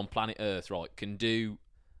one on planet Earth, right, can do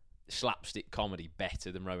slapstick comedy better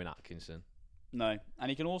than Rowan Atkinson. No. And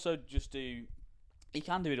he can also just do... He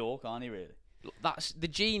can do it all, can't he, really? That's the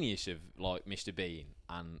genius of like Mr. Bean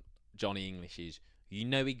and Johnny English is you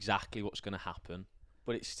know exactly what's going to happen,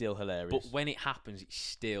 but it's still hilarious. But when it happens, it's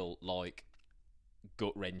still like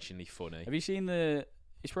gut-wrenchingly funny. Have you seen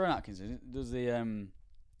it's Rowan Atkinson does the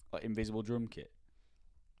like invisible drum kit?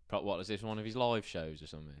 What is this, one of his live shows or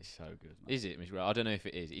something? It's so good, man. Is it, Miss Gray? I don't know if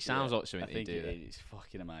it is. It sounds like something I think he'd do. It's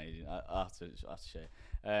fucking amazing. I have to show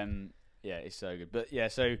you. Yeah, it's so good. But yeah,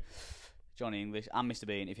 so Johnny English and Mr.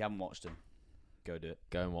 Bean, if you haven't watched them, go do it.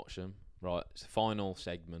 Go and watch them. Right, it's the final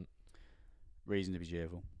segment. Reason to be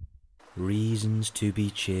cheerful. Reasons to be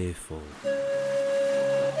cheerful.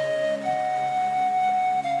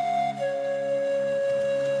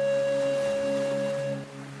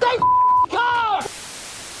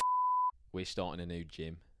 We're starting a new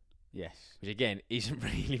gym, Yes. which again isn't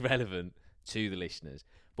really relevant to the listeners,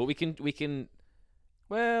 but we can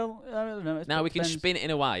Well, I don't know. now we can spin it in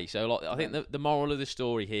a way. So like, I think the moral of the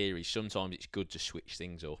story here is sometimes it's good to switch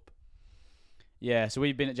things up, Yeah, so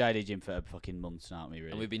we've been at JD Gym for fucking months now, haven't we,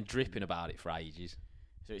 really? and we've been dripping about it for ages.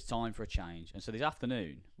 So it's time for a change. And so this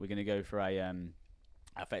afternoon, we're going to go for a,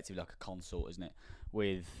 effectively like a consult, isn't it?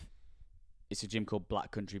 It's a gym called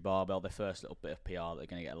Black Country Barbell, their first little bit of PR that they're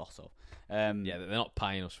going to get a lot of. Yeah, they're not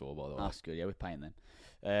paying us for, by the way. That's good, yeah, we're paying them.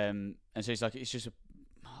 And so it's like a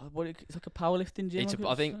powerlifting gym?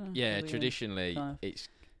 I think traditionally kind of. it's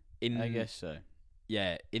in. I guess so.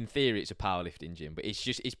 Yeah, in theory it's a powerlifting gym, but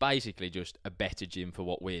it's basically just a better gym for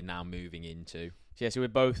what we're now moving into. So we're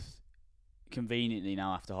both conveniently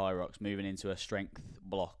now after High Rocks moving into a strength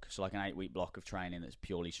block, so like an 8-week block of training that's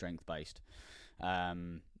purely strength based.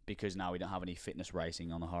 Because now we don't have any fitness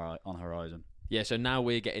racing on the horizon. Yeah, so now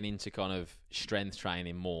we're getting into kind of strength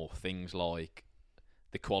training more. Things like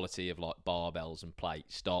the quality of like barbells and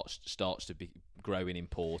plates starts to be growing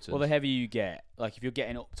importance. Well, the heavier you get, like if you're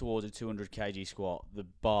getting up towards a 200 kg squat, the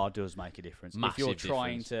bar does make a difference. Massive if you're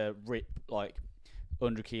trying difference. to rip like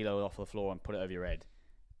 100 kilos off the floor and put it over your head,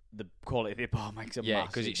 the quality of your bar makes a massive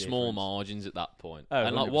because it's difference. small margins at that point. Oh,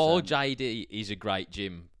 and like 100%. while JD is a great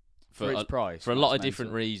gym for its price, for a lot that's of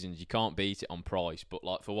different mental. reasons, you can't beat it on price. But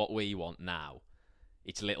like for what we want now,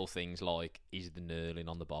 it's little things like, is the knurling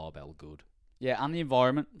on the barbell good? Yeah, and the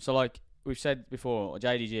environment. So like we've said before,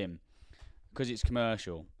 JD Gym, because it's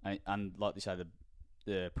commercial and like they say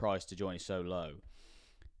the price to join is so low,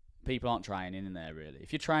 people aren't training in there really.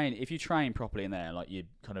 If you train properly in there, like you're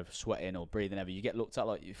kind of sweating or breathing heavy, you get looked at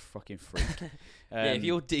like you fucking freak. Yeah, if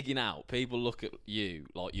you're digging out, people look at you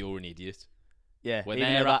like you're an idiot. Yeah, When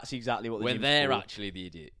even they're though that's exactly what the When gym's they're for. actually the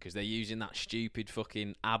idiot because they're using that stupid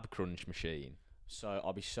fucking ab crunch machine. So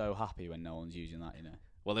I'll be so happy when no one's using that,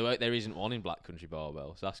 Well, there isn't one in Black Country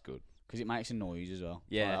Barbell, so that's good. because it makes a noise as well.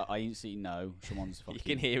 Yeah. So I instantly know someone's fucking. You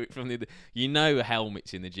can hear it from the other. You know a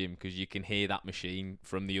helmet's in the gym because you can hear that machine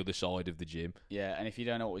from the other side of the gym. Yeah, and if you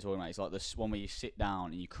don't know what we're talking about, it's like this one where you sit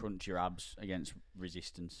down and you crunch your abs against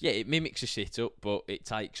resistance. Yeah, it mimics a sit-up, but it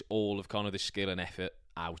takes all of kind of the skill and effort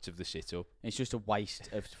out of the sit-up. It's just a waste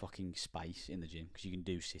of fucking space in the gym because you can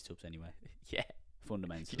do sit-ups anyway. Yeah.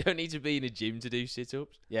 Fundamentally. You don't need to be in a gym to do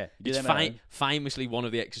sit-ups. Yeah. you do It's them at home. famously one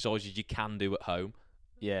of the exercises you can do at home.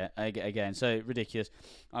 Yeah, again, so ridiculous.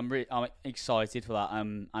 I'm excited for that.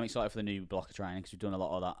 I'm excited for the new block of training because we've done a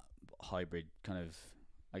lot of that hybrid kind of,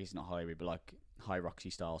 I guess not hybrid, but like high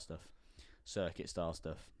Roxy style stuff, circuit style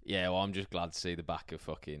stuff. Yeah, well, I'm just glad to see the back of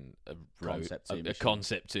fucking a Concept 2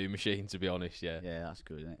 Concept 2 machine, to be honest, yeah. Yeah, that's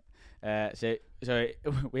good, isn't it? So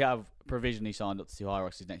we have provisionally signed up to 2 high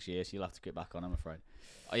Roxys next year, so you'll have to get back on, I'm afraid.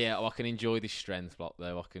 Oh, yeah, well, I can enjoy this strength block,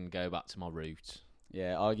 though. I can go back to my roots.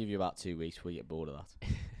 Yeah, I'll give you about 2 weeks before you get bored of that.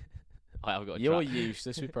 I have got to You're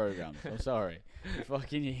useless with programs. I'm sorry. You're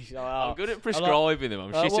fucking useless. I'm good at prescribing them.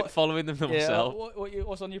 I'm shit at following them myself.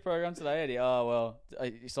 What's on your program today, Eddie? Oh, well,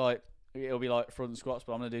 it's like, it'll be like front squats,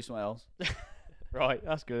 but I'm going to do something else. Right,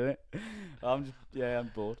 that's good, isn't it?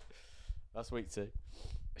 I'm bored. That's week 2.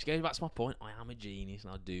 Which goes back to my point. I am a genius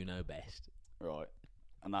and I do know best. Right.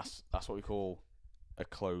 And that's what we call a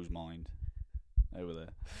closed mind over there.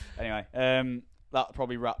 Anyway, that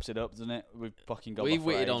probably wraps it up, doesn't it? We've fucking got We've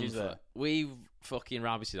fucking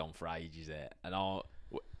rabbited on for ages there. And I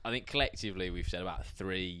think collectively we've said about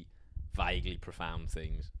 3 vaguely profound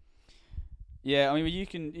things. Yeah, I mean, you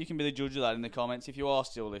can be the judge of that in the comments if you are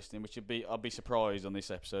still listening, which I'd be surprised on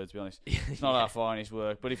this episode, to be honest. It's not our finest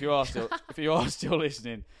work, but if you are still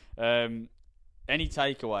listening, any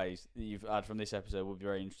takeaways that you've had from this episode would be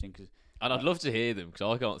very interesting. And I'd love to hear them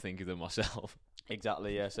because I can't think of them myself.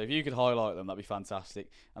 Exactly, yeah. So if you could highlight them, that'd be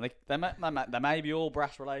fantastic. And they may be all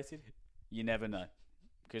brass related. You never know,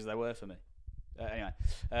 because they were for me.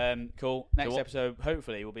 Anyway, cool. Next episode,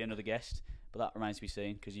 hopefully, will be another guest. But that remains to be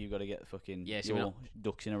seen because you've got to get the fucking your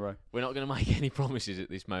ducks in a row. We're not going to make any promises at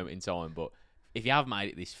this moment in time, but if you have made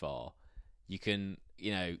it this far, you can,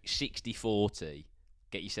 60-40,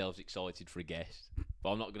 get yourselves excited for a guest. But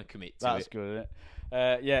I'm not going to commit to it. That's good, isn't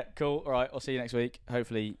it? Yeah, cool. All right, I'll see you next week,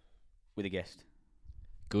 hopefully with a guest.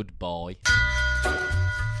 Goodbye.